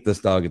 but I hate this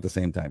dog at the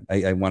same time.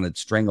 I want to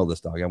strangle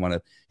this dog. I want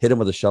to hit him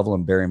with a shovel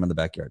and bury him in the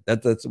backyard.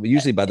 That's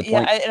usually by the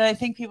point. Yeah, and I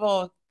think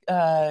people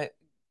they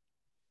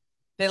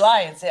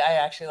lie and say, I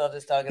actually love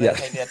this dog and I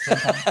hate it at the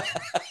same time.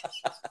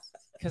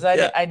 Because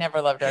I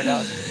never loved our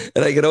dog.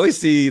 And I could always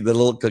see the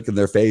little look in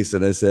their face.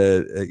 And I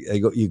said,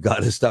 you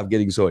got to stop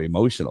getting so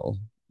emotional.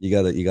 You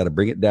got to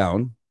bring it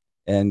down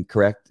and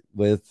correct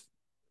with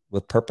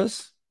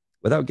purpose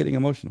without getting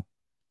emotional.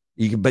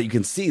 But you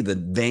can see the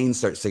veins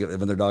start sticking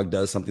when their dog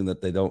does something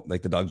that they don't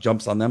like. The dog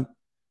jumps on them,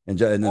 and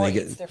then they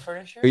get their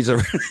furniture.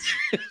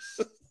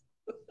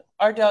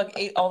 Our dog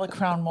ate all the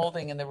crown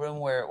molding in the room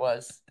where it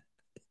was.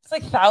 It's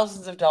like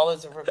thousands of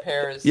dollars of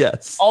repairs.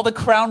 Yes. All the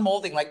crown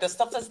molding, like the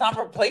stuff that's not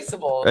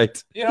replaceable.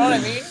 Right. You know what I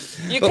mean?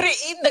 You could have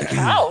eaten the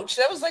couch.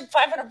 That was like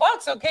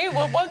 $500. Okay,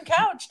 well, one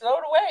couch, throw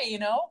it away,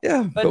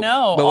 Yeah. But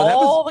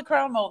all the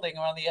crown molding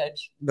around the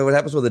edge. But what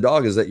happens with a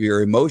dog is that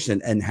your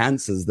emotion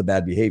enhances the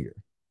bad behavior.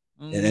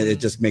 And it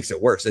just makes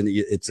it worse. And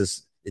it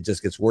just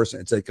gets worse.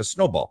 It's like a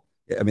snowball.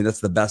 I mean, that's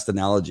the best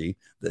analogy.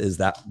 Is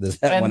that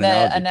and one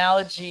the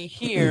analogy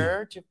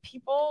here to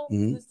people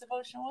this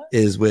devotional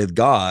is with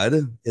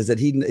God is that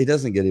he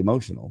doesn't get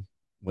emotional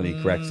when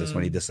he corrects us,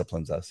 when he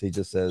disciplines us. He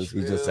just says,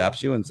 he just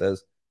zaps you and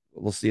says,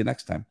 we'll see you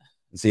next time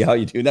and see how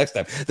you do next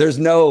time.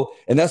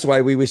 And that's why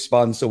we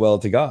respond so well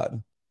to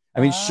God. I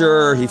mean,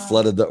 sure, he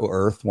flooded the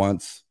earth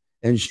once,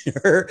 and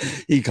sure,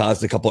 he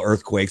caused a couple of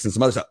earthquakes and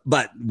some other stuff.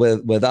 But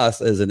with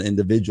us as an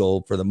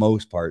individual, for the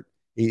most part,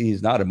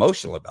 he's not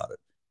emotional about it.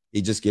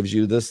 He just gives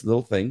you this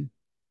little thing,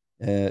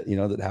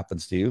 that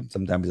happens to you.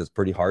 Sometimes it's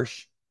pretty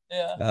harsh.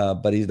 Yeah.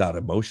 But he's not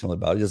emotional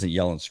about it. He doesn't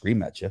yell and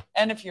scream at you.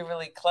 And if you're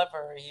really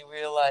clever, you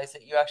realize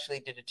that you actually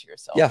did it to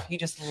yourself. Yeah. He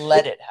just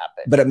let it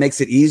happen. But it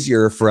makes it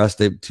easier for us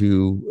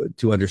to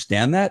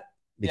understand that,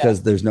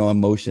 because there's no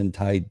emotion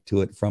tied to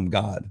it from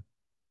God.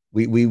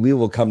 We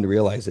will come to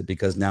realize it,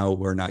 because now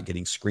we're not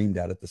getting screamed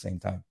at the same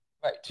time.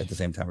 Right. At the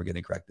same time, we're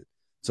getting corrected.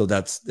 So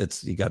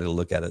you got to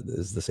look at it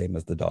as the same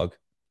as the dog.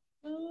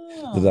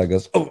 Oh. The dog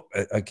goes, oh,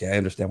 okay, I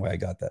understand why I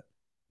got that.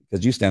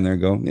 Because you stand there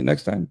and go,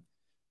 next time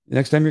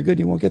you're good,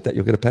 you won't get that.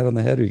 You'll get a pat on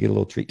the head or you get a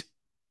little treat.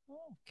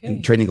 Okay.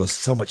 And training goes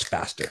so much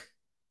faster.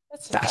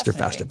 That's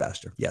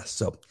faster. Yes.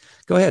 So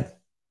go ahead.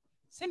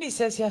 Cindy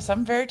says, yes,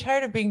 I'm very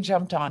tired of being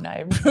jumped on. I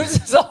have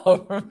bruises all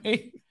over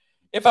me.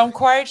 If I'm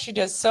quiet, she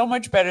does so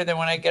much better than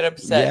when I get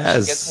upset.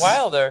 Yes. She gets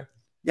wilder.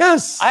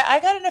 Yes. I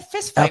got in a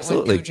fist fight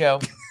with Cujo.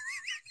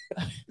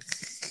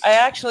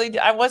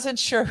 I wasn't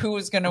sure who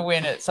was going to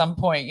win at some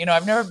point.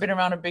 I've never been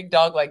around a big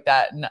dog like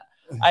that. And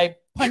I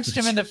punched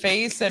him in the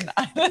face, and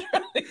I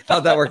literally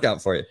how'd that work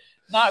out for you?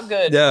 Not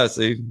good. Yeah,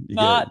 see?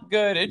 Not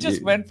good. It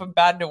just went from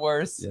bad to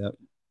worse.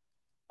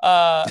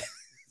 Yeah.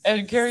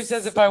 And Carrie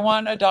says, if I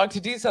want a dog to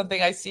do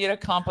something, I see it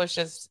accomplished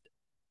as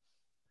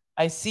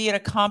I see it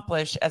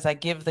accomplished as I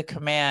give the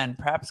command.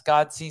 Perhaps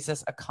God sees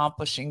us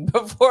accomplishing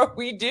before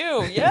we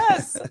do.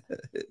 Yes. Yes.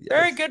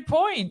 Very good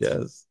point.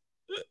 Yes.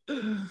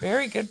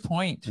 Very good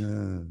point.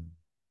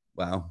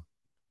 Wow.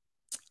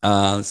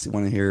 Let's see.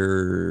 Want to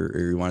hear,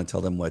 or you want to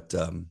tell them what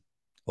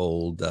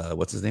old,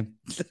 what's his name?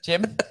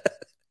 Jim?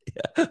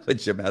 Yeah, what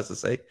Jim has to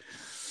say.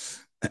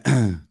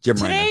 Jim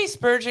Today, Ryman.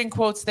 Spurgeon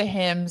quotes the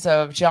hymns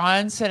of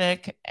John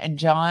Cynic and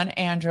John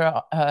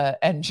Andre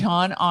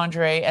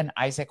and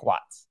Isaac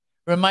Watts,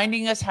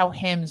 reminding us how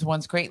hymns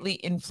once greatly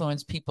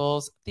influenced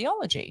people's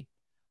theology.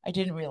 I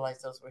didn't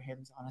realize those were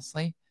hymns,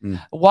 honestly.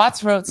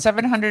 Watts wrote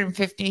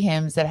 750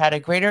 hymns that had a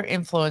greater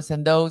influence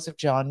than those of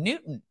John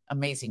Newton,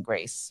 Amazing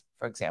Grace,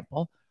 for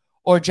example,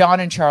 or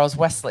John and Charles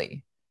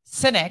Wesley.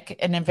 Cynic,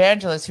 an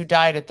evangelist who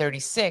died at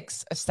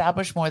 36,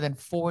 established more than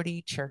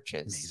 40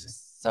 churches. Amazing.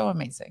 So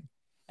amazing.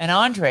 And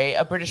Andre,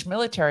 a British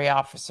military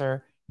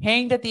officer,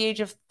 hanged at the age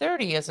of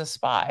 30 as a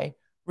spy,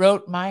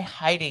 wrote My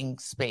Hiding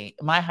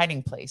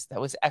Place that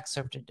was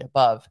excerpted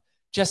above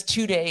just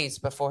 2 days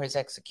before his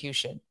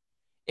execution.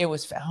 It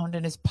was found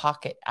in his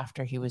pocket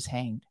after he was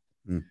hanged.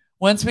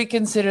 Once we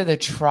consider the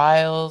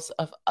trials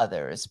of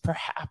others,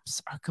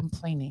 perhaps our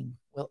complaining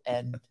will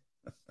end.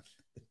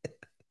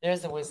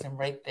 There's the wisdom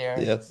right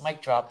there. Yes.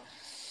 Mic drop.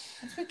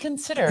 Once we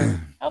consider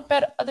how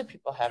bad other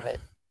people have it,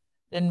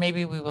 then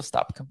maybe we will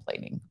stop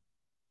complaining.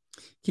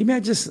 Can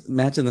you just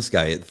imagine this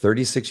guy at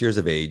 36 years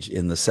of age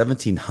in the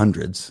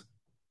 1700s?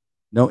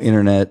 No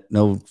internet,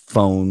 no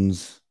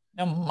phones,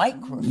 no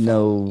microphone.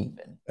 No,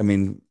 even. I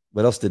mean,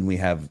 what else didn't we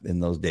have in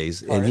those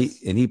days?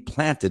 Cars. And he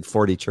planted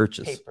 40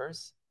 churches.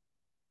 Papers,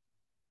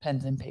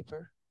 pens and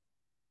paper.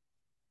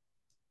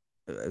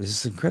 This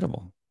is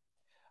incredible.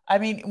 I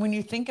mean, when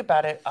you think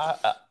about it,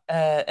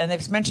 and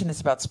they've mentioned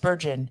this about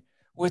Spurgeon,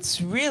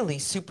 what's really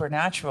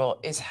supernatural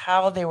is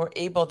how they were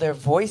able, their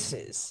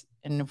voices,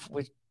 and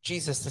with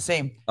Jesus the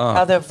same,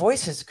 how their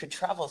voices could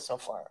travel so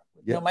far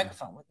with no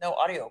microphone, with no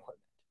audio equipment.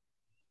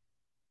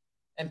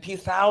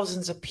 And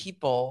thousands of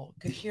people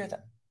could hear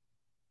them.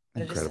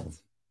 Incredible.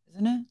 Distance,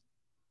 isn't it?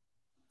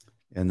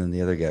 And then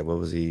the other guy, what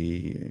was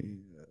he?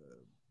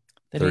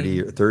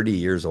 30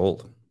 years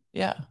old.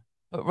 Yeah.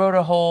 But wrote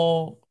a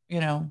whole,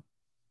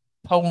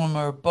 poem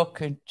or book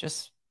and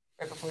just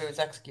right before he was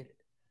executed.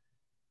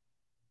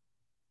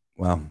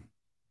 Wow.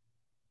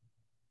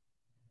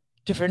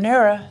 Different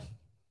era.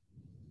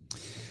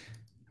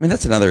 I mean,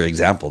 that's another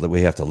example that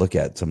we have to look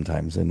at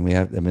sometimes. And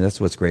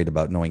that's what's great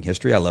about knowing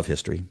history. I love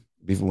history.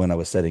 Even when I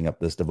was setting up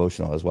this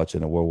devotional, I was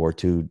watching a World War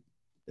II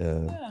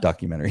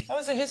documentary. I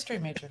was a history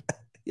major.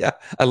 Yeah,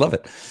 I love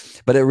it.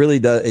 But it really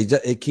does.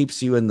 It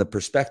keeps you in the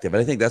perspective.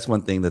 And I think that's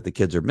one thing that the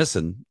kids are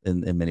missing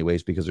in many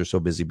ways because they're so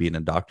busy being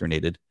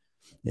indoctrinated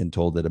and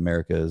told that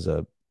America is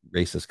a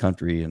racist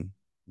country and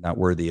not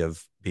worthy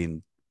of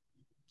being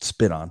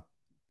spit on,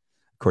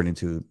 according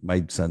to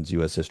my son's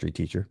U.S. history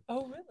teacher.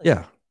 Oh, really?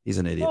 Yeah. He's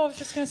an idiot. Oh, I was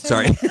just going to say.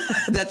 Sorry.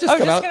 That just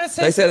came out.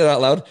 I said it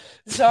out loud.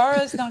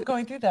 Zara's not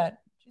going through that.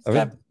 She's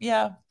got,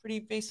 pretty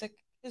basic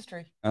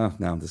history. Oh,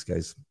 no,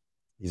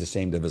 he's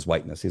ashamed of his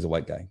whiteness. He's a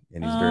white guy,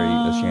 and he's very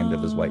ashamed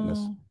of his whiteness.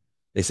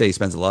 They say he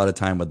spends a lot of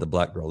time with the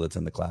black girl that's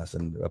in the class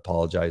and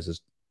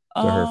apologizes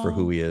to her for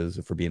who he is,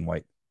 for being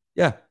white.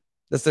 Yeah,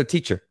 that's their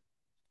teacher.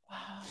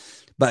 Wow.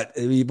 But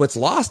what's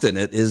lost in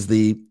it is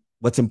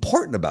what's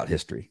important about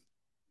history.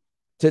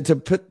 To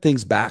put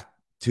things back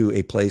to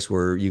a place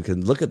where you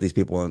can look at these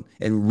people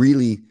and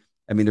really,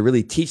 to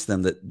really teach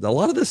them that a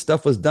lot of this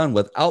stuff was done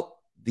without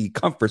the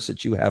comforts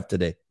that you have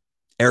today.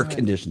 Air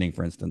conditioning,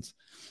 for instance,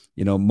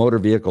 motor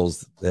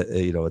vehicles that,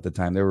 at the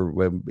time they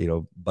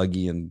were,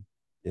 buggy and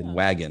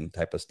wagon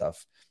type of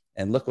stuff.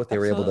 And look what they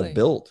were able to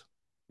build.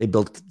 They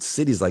built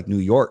cities like New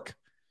York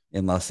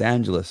and Los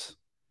Angeles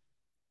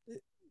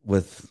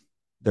with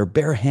their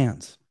bare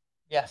hands.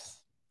 Yes.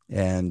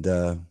 And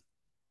the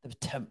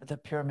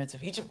pyramids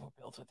of Egypt were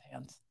built with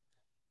hands.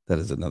 That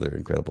is another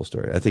incredible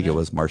story. I think it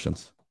was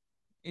Martians.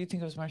 You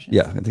think it was Martians?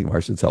 Yeah, I think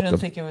Martians helped them. I don't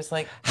think it was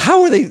like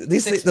how are they?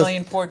 These 6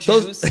 million poor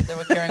Jews that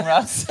were carrying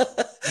rocks.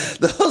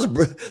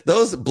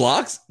 those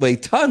blocks weigh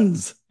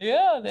tons.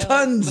 Yeah,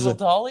 tons. Like little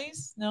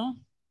dollies. No.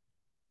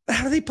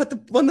 How do they put the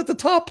one at the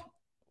top?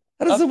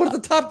 How does the one at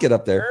the top get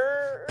up there?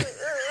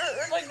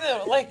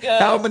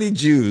 How many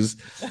Jews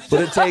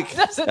would it take?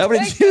 How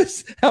many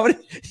Jews? How many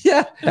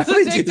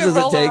Jews does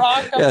it take?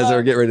 Yeah, so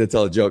we're getting ready to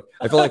tell a joke.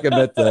 I feel like I'm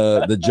at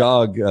the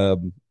jog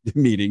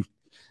meeting.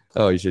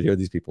 Oh, you should hear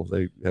these people.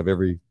 They have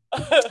every.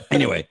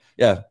 Anyway,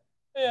 yeah.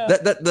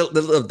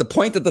 The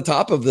point at the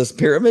top of this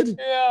pyramid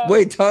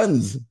weigh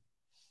tons.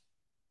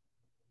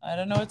 I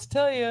don't know what to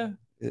tell you.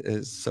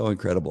 It's so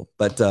incredible,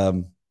 but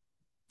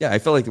I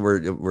feel like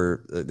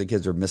we're the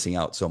kids are missing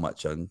out so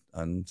much on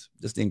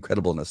just the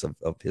incredibleness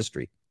of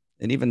history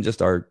and even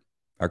just our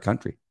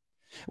country.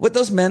 What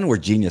those men were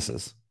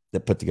geniuses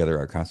that put together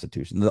our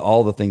Constitution,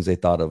 all the things they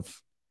thought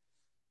of,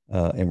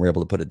 and were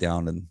able to put it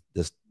down and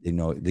just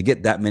to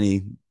get that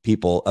many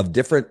people of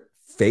different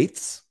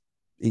faiths,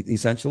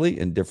 essentially,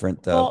 and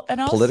different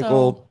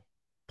political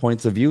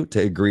points of view to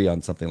agree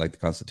on something like the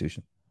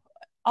Constitution.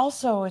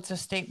 Also, it's a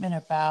statement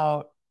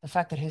about the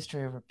fact that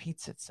history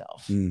repeats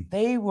itself. Mm.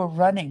 They were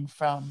running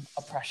from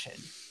oppression,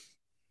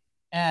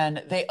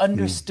 and they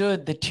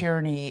understood the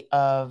tyranny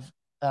of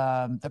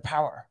the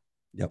power,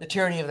 the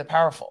tyranny of the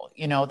powerful,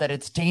 that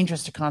it's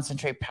dangerous to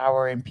concentrate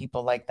power in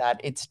people like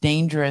that. It's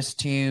dangerous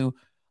to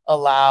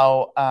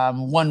allow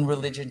one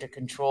religion to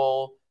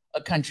control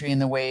a country in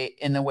the way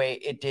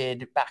it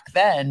did back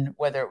then,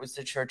 whether it was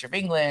the Church of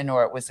England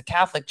or it was the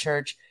Catholic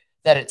Church,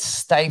 that it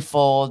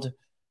stifled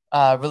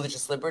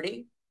religious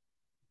liberty.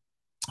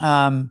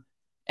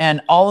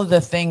 And all of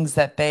the things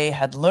that they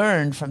had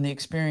learned from the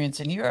experience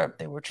in Europe,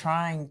 they were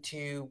trying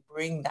to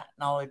bring that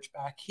knowledge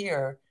back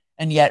here.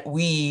 And yet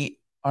we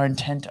are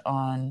intent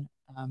on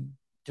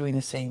doing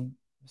the same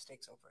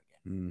mistakes over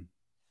again.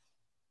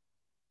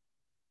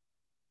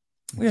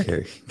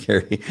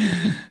 Carrie,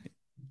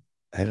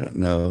 I don't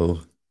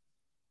know.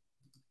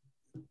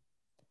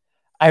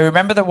 I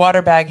remember the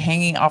water bag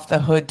hanging off the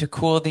hood to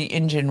cool the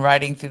engine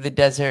riding through the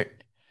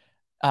desert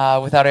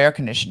without air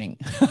conditioning.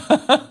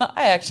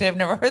 I actually have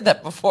never heard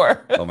that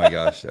before. Oh my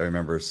gosh. I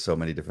remember so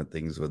many different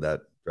things with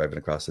that, driving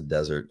across the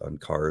desert on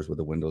cars with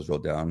the windows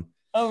rolled down.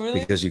 Oh, really?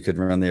 Because you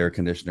couldn't run the air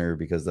conditioner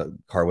because the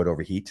car would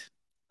overheat.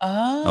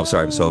 Oh,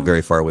 sorry. I'm so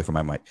very far away from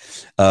my mic.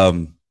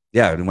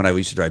 Yeah. And when I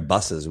used to drive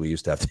buses, we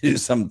used to have to do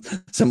some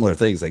similar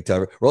things, like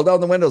roll down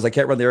the windows. I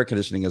can't run the air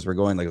conditioning as we're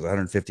going, like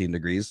 115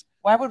 degrees.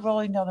 Why would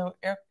rolling down the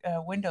air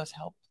windows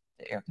help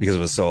the air conditioning? Because it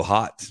was so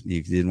hot.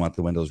 You didn't want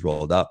the windows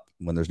rolled up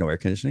when there's no air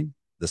conditioning.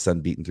 The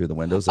sun beating through the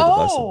windows of the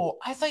bus. Oh,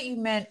 I thought you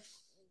meant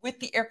with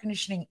the air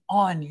conditioning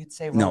on, you'd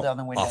say roll down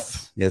the windows.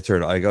 Off. Yeah,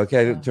 turn. I go,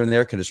 okay, turn the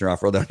air conditioner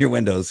off, roll down your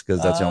windows,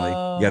 because that's the only,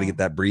 you got to get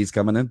that breeze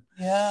coming in.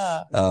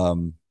 Yeah.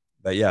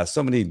 But yeah,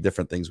 so many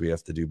different things we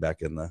have to do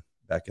back in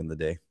the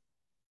day.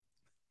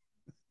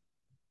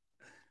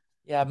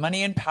 Yeah,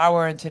 money and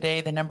power, and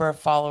today the number of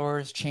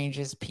followers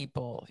changes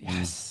people.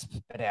 Yes,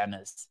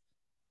 bananas.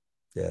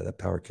 Yeah, that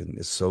power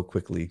is so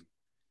quickly.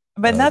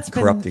 But that's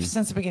corrupting. Been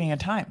since the beginning of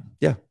time.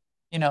 Yeah.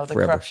 The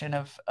forever. corruption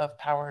of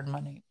power and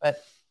money,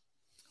 but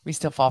we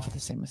still fall for the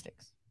same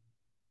mistakes.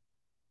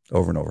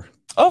 Over and over.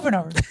 Over and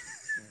over.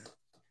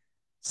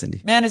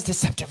 Cindy. Man is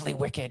deceptively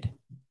wicked.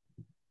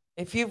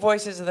 A few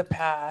voices of the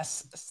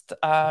past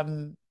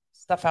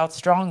stuff out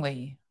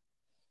strongly.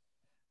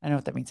 I know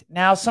what that means.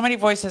 Now, so many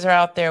voices are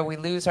out there. We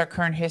lose our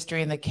current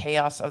history in the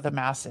chaos of the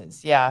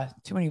masses. Yeah,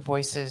 too many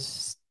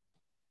voices,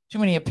 too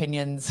many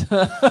opinions.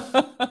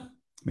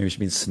 Maybe she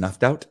means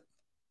snuffed out.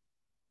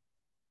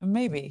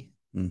 Maybe.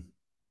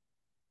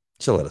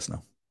 She'll let us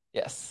know.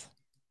 Yes.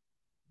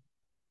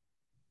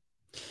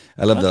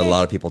 I love that a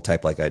lot of people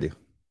type like I do.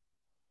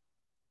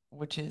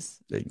 Which is?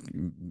 Like,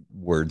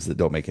 words that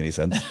don't make any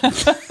sense.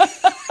 Because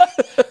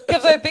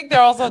I think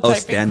they're also typing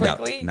stand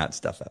quickly. Out, not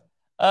stuff out.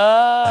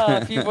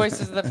 A few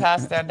voices of the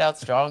past stand out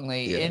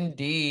strongly. Yeah.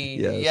 Indeed.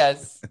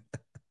 Yes.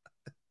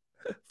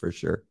 For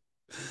sure.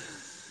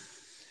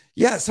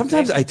 Yeah,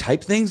 sometimes I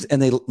type things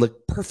and they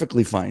look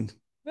perfectly fine.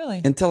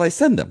 Really? Until I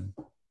send them.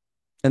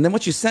 And then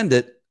once you send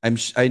it,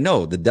 I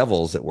know the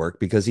devil's at work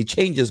because he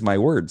changes my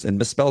words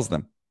and misspells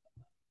them.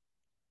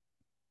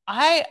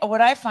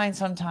 What I find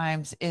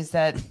sometimes is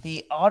that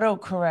the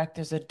autocorrect,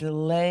 there's a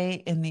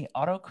delay in the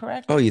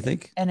autocorrect. Oh, you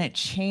think? And it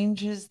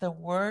changes the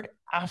word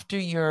after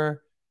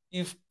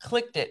you've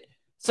clicked it.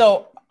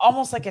 So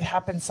almost like it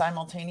happens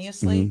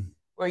simultaneously,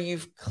 where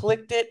you've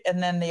clicked it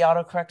and then the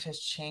autocorrect has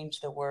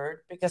changed the word.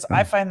 Because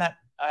I find that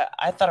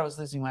I thought I was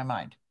losing my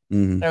mind.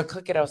 I would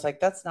click it. I was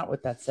like, that's not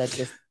what that said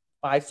just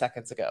 5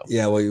 seconds ago.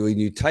 Yeah, well, when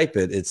you type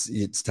it,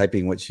 it's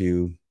typing what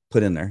you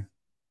put in there,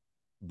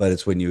 but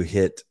it's when you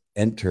hit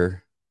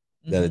enter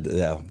that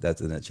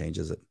it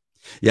changes it.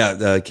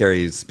 Yeah,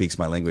 Carrie speaks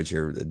my language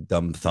here.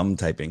 Dumb thumb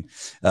typing.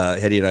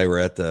 Hetty and I were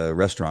at the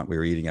restaurant we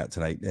were eating at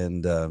tonight,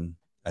 and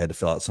I had to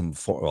fill out some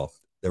form. Well,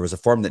 there was a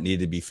form that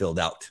needed to be filled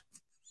out,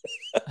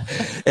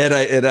 and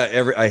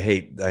I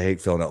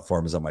hate filling out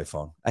forms on my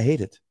phone. I hate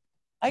it.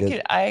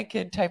 I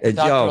could type a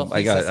doctoral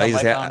thesis on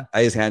my phone.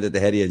 I just hand it to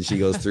Hetty and she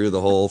goes through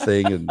the whole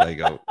thing and I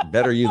go,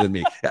 better you than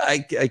me. I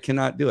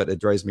cannot do it. It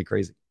drives me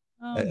crazy.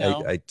 Oh,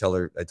 no. I told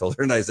her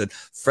and I said,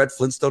 Fred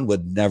Flintstone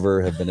would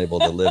never have been able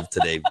to live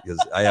today because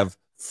I have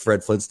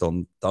Fred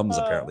Flintstone thumbs.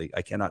 Apparently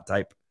I cannot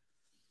type.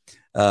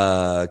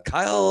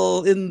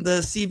 Kyle in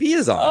the CB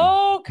is on.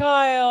 Oh,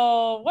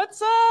 Kyle,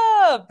 what's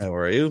up? How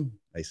are you?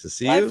 Nice to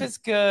see you. Life is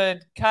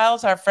good.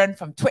 Kyle's our friend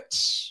from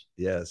Twitch.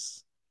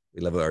 Yes.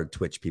 We love our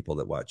Twitch people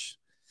that watch.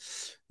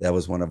 That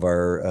was one of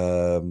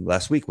our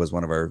last week was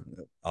one of our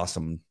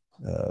awesome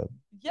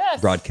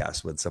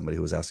broadcasts with somebody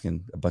who was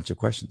asking a bunch of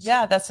questions.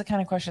 Yeah, that's the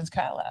kind of questions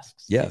Kyle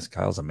asks. Yes,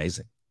 Kyle's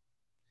amazing.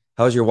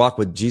 How's your walk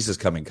with Jesus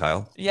coming,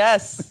 Kyle?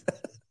 Yes.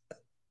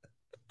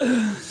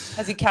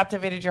 Has he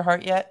captivated your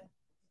heart yet?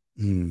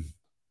 I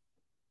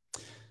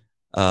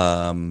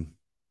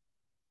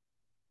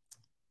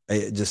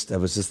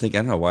was just thinking,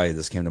 I don't know why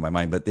this came to my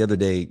mind, but the other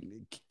day,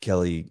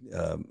 Kelly,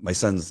 my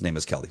son's name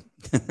is Kelly.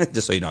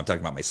 Just so you know, I'm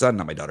talking about my son,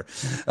 not my daughter,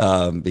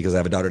 because I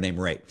have a daughter named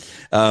Ray.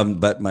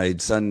 But my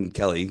son,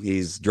 Kelly,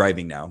 he's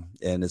driving now.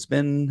 And it's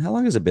been, how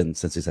long has it been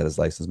since he's had his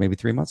license? Maybe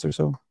 3 months or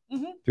so?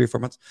 3 or 4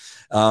 months.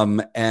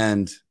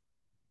 And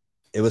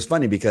it was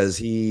funny because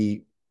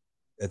I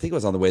think it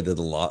was on the way to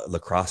the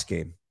lacrosse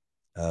game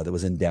that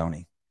was in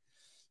Downey.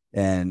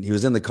 And he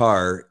was in the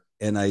car.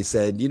 And I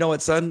said, you know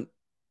what, son?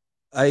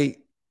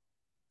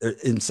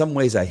 In some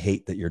ways, I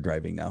hate that you're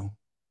driving now.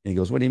 And he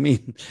goes, what do you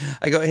mean?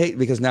 I go, I hate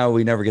because now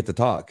we never get to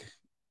talk.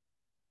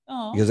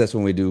 Oh. Because that's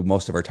when we do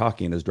most of our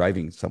talking is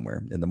driving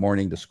somewhere in the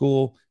morning to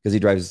school because he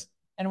drives.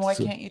 And why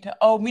can't you talk?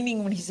 Oh,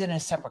 meaning when he's in a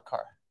separate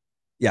car.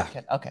 Yeah.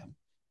 Okay.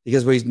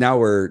 Because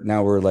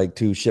we're like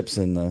 2 ships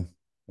in the,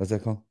 what's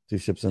that called? 2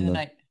 ships in the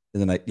night. In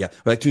the night. Yeah.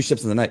 We're like 2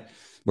 ships in the night.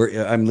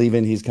 I'm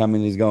leaving, he's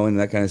coming, he's going,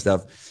 that kind of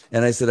stuff.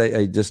 And I said,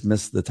 I just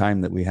miss the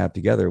time that we have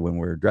together when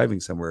we're driving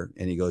somewhere.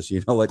 And he goes,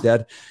 you know what,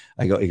 Dad?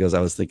 He goes,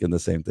 I was thinking the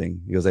same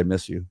thing. He goes, I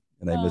miss you.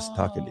 And I miss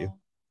talking to you.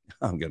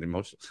 I'm getting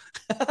emotional.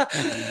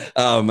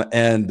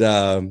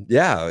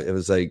 Yeah, it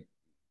was like,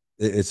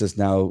 it's just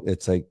now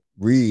it's like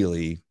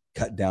really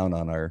cut down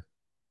on our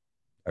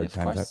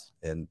time.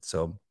 And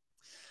so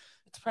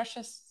it's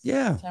precious.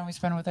 Yeah. The time we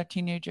spend with our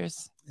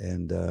teenagers.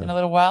 And in a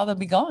little while, they'll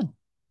be gone.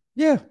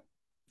 Yeah.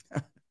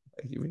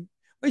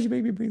 Why'd you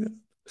make me bring that up?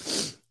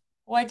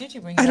 Why did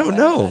you bring it up? I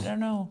don't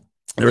know.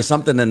 There was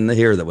something in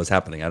here that was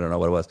happening. I don't know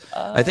what it was.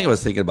 I think I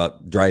was thinking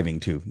about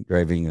driving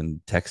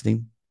and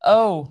texting.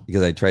 Oh,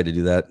 because I tried to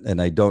do that,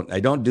 and I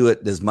don't do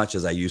it as much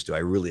as I used to. I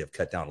really have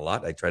cut down a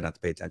lot. I try not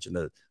to pay attention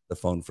to the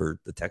phone for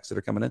the texts that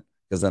are coming in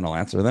because then I'll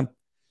answer them.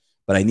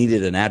 But I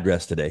needed an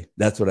address today.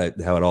 That's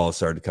how it all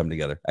started to come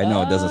together. I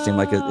know it doesn't seem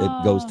like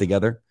it goes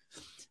together,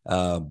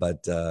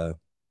 but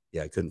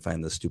yeah, I couldn't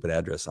find the stupid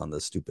address on the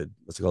stupid,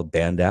 what's it called?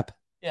 Band app.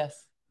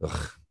 Yes. It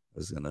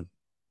was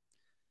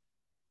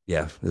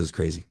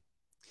crazy.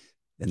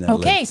 And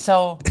okay,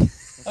 so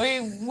are we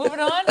moving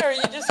on, or are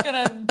you just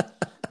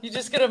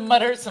gonna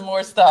mutter some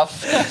more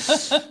stuff?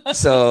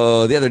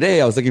 So the other day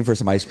I was looking for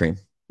some ice cream.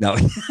 No.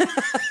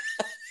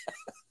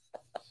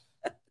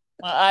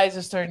 My eyes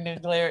are starting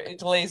to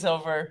glaze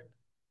over.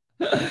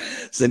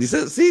 Cindy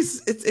says, "See,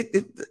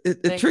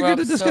 it triggered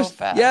a discussion." So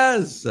fast.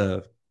 Yes.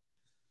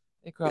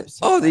 They grow up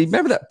so fast. Do you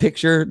remember that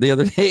picture the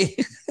other day?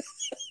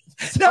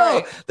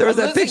 No, there was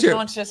that picture.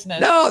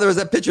 No, there was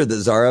that picture that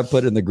Zara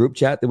put in the group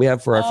chat that we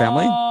have for our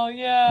family. Oh,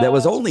 yeah. That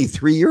was only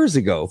 3 years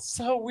ago.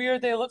 So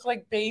weird. They look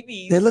like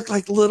babies. They look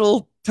like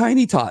little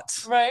tiny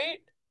tots. Right?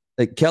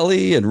 Like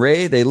Kelly and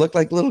Ray, they look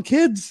like little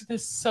kids. They're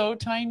so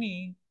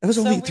tiny. That was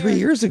only 3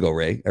 years ago,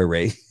 Ray.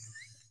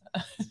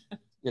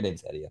 Your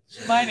name's Eddie.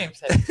 My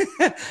name's Eddie.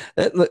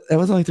 that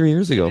was only 3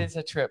 years ago. It is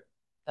a trip.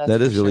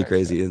 That is really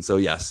crazy. And so,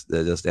 yes,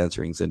 just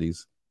answering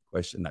Cindy's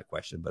question, not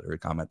question, but her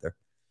comment there.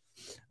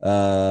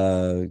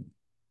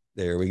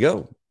 There we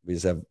go. We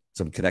just have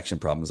some connection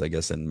problems, I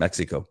guess, in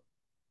Mexico.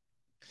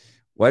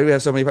 Why do we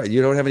have so many?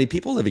 You don't have any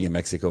people living in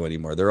Mexico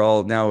anymore. They're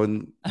all now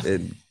in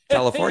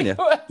California.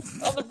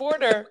 On the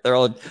border. They're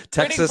all in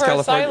Texas,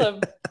 California.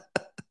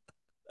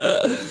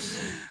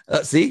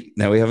 See,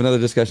 now we have another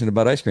discussion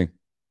about ice cream.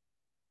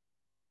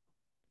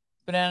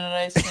 Banana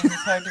ice cream is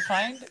hard to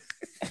find.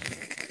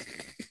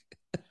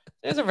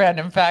 There's a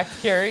random fact,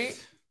 Carrie.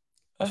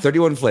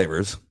 31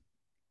 flavors,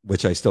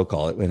 which I still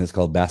call it, and it's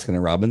called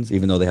Baskin & Robbins,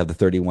 even though they have the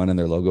 31 in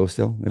their logo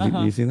still.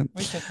 Have you seen them?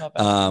 We should call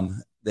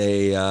it.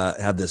 They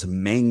have this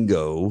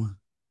mango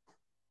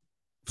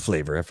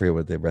flavor. I forget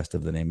what the rest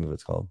of the name of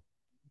it's called.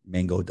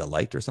 Mango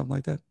Delight or something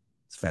like that.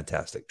 It's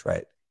fantastic. Try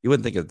it. You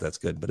wouldn't think that's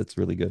good, but it's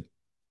really good.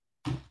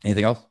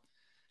 Anything else?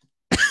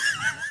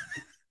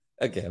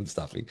 Okay, I'm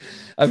stopping.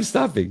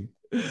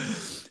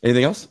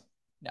 Anything else?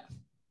 No.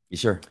 You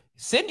sure?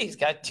 Cindy's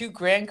got 2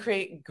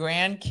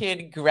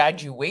 grandkid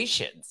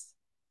graduations.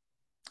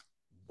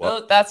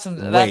 Well, that's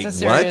a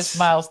serious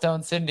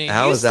milestone, Cindy.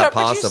 How is that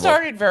possible? But you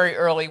started very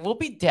early. We'll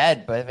be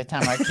dead by the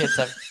time our kids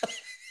have.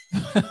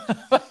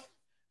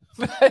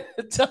 By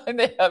the time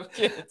they have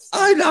kids,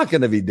 I'm not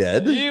going to be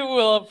dead. You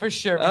will for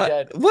sure be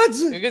dead. What?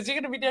 Because you're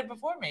going to be dead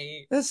before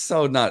me. That's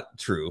so not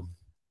true.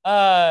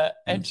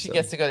 And she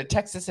gets to go to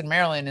Texas and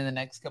Maryland in the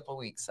next couple of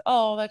weeks.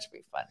 Oh, that should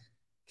be fun.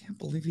 Can't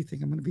believe you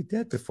think I'm going to be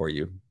dead before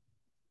you.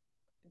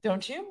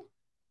 Don't you?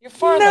 You're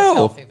far less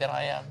healthy than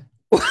I am.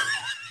 What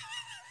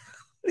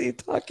are you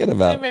talking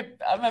about?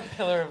 I'm a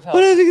pillar of health.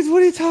 What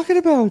are you talking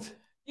about?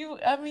 You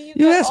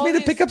ask me to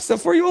pick up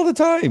stuff for you all the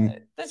time.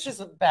 That's just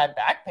a bad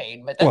back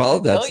pain, but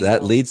that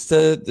leads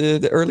to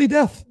the early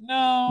death.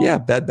 No. Yeah,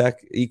 bad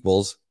back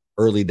equals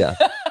early death.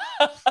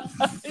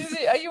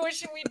 Are you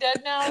wishing me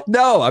dead now?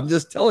 No, I'm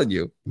just telling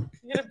you.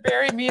 You're gonna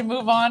bury me and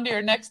move on to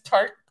your next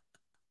tart.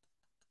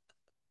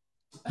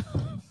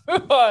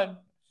 Move on.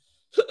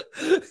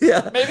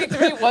 Yeah. Maybe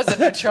 3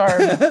 wasn't a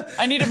charm.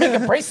 I need to make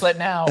a bracelet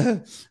now.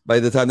 By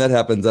the time that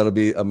happens, that'll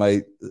be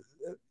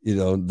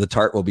the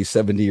tart will be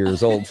 70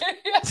 years old.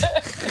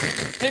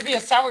 Maybe a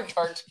sour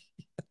tart.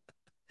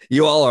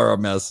 You all are a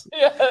mess.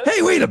 Yes.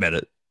 Hey, wait a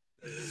minute.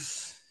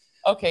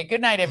 Okay, good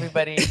night,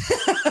 everybody.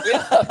 We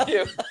love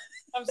you.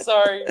 I'm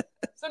sorry.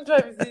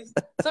 Sometimes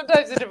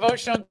the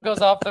devotional goes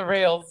off the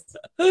rails.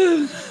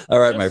 All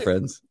right, my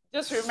friends.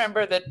 Just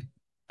remember that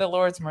the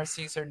Lord's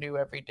mercies are new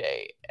every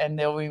day. And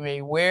though we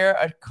may wear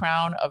a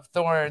crown of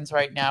thorns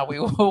right now, we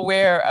will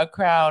wear a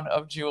crown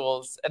of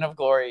jewels and of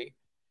glory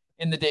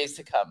in the days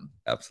to come.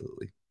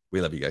 Absolutely.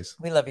 We love you guys.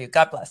 We love you.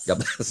 God bless. God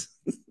bless.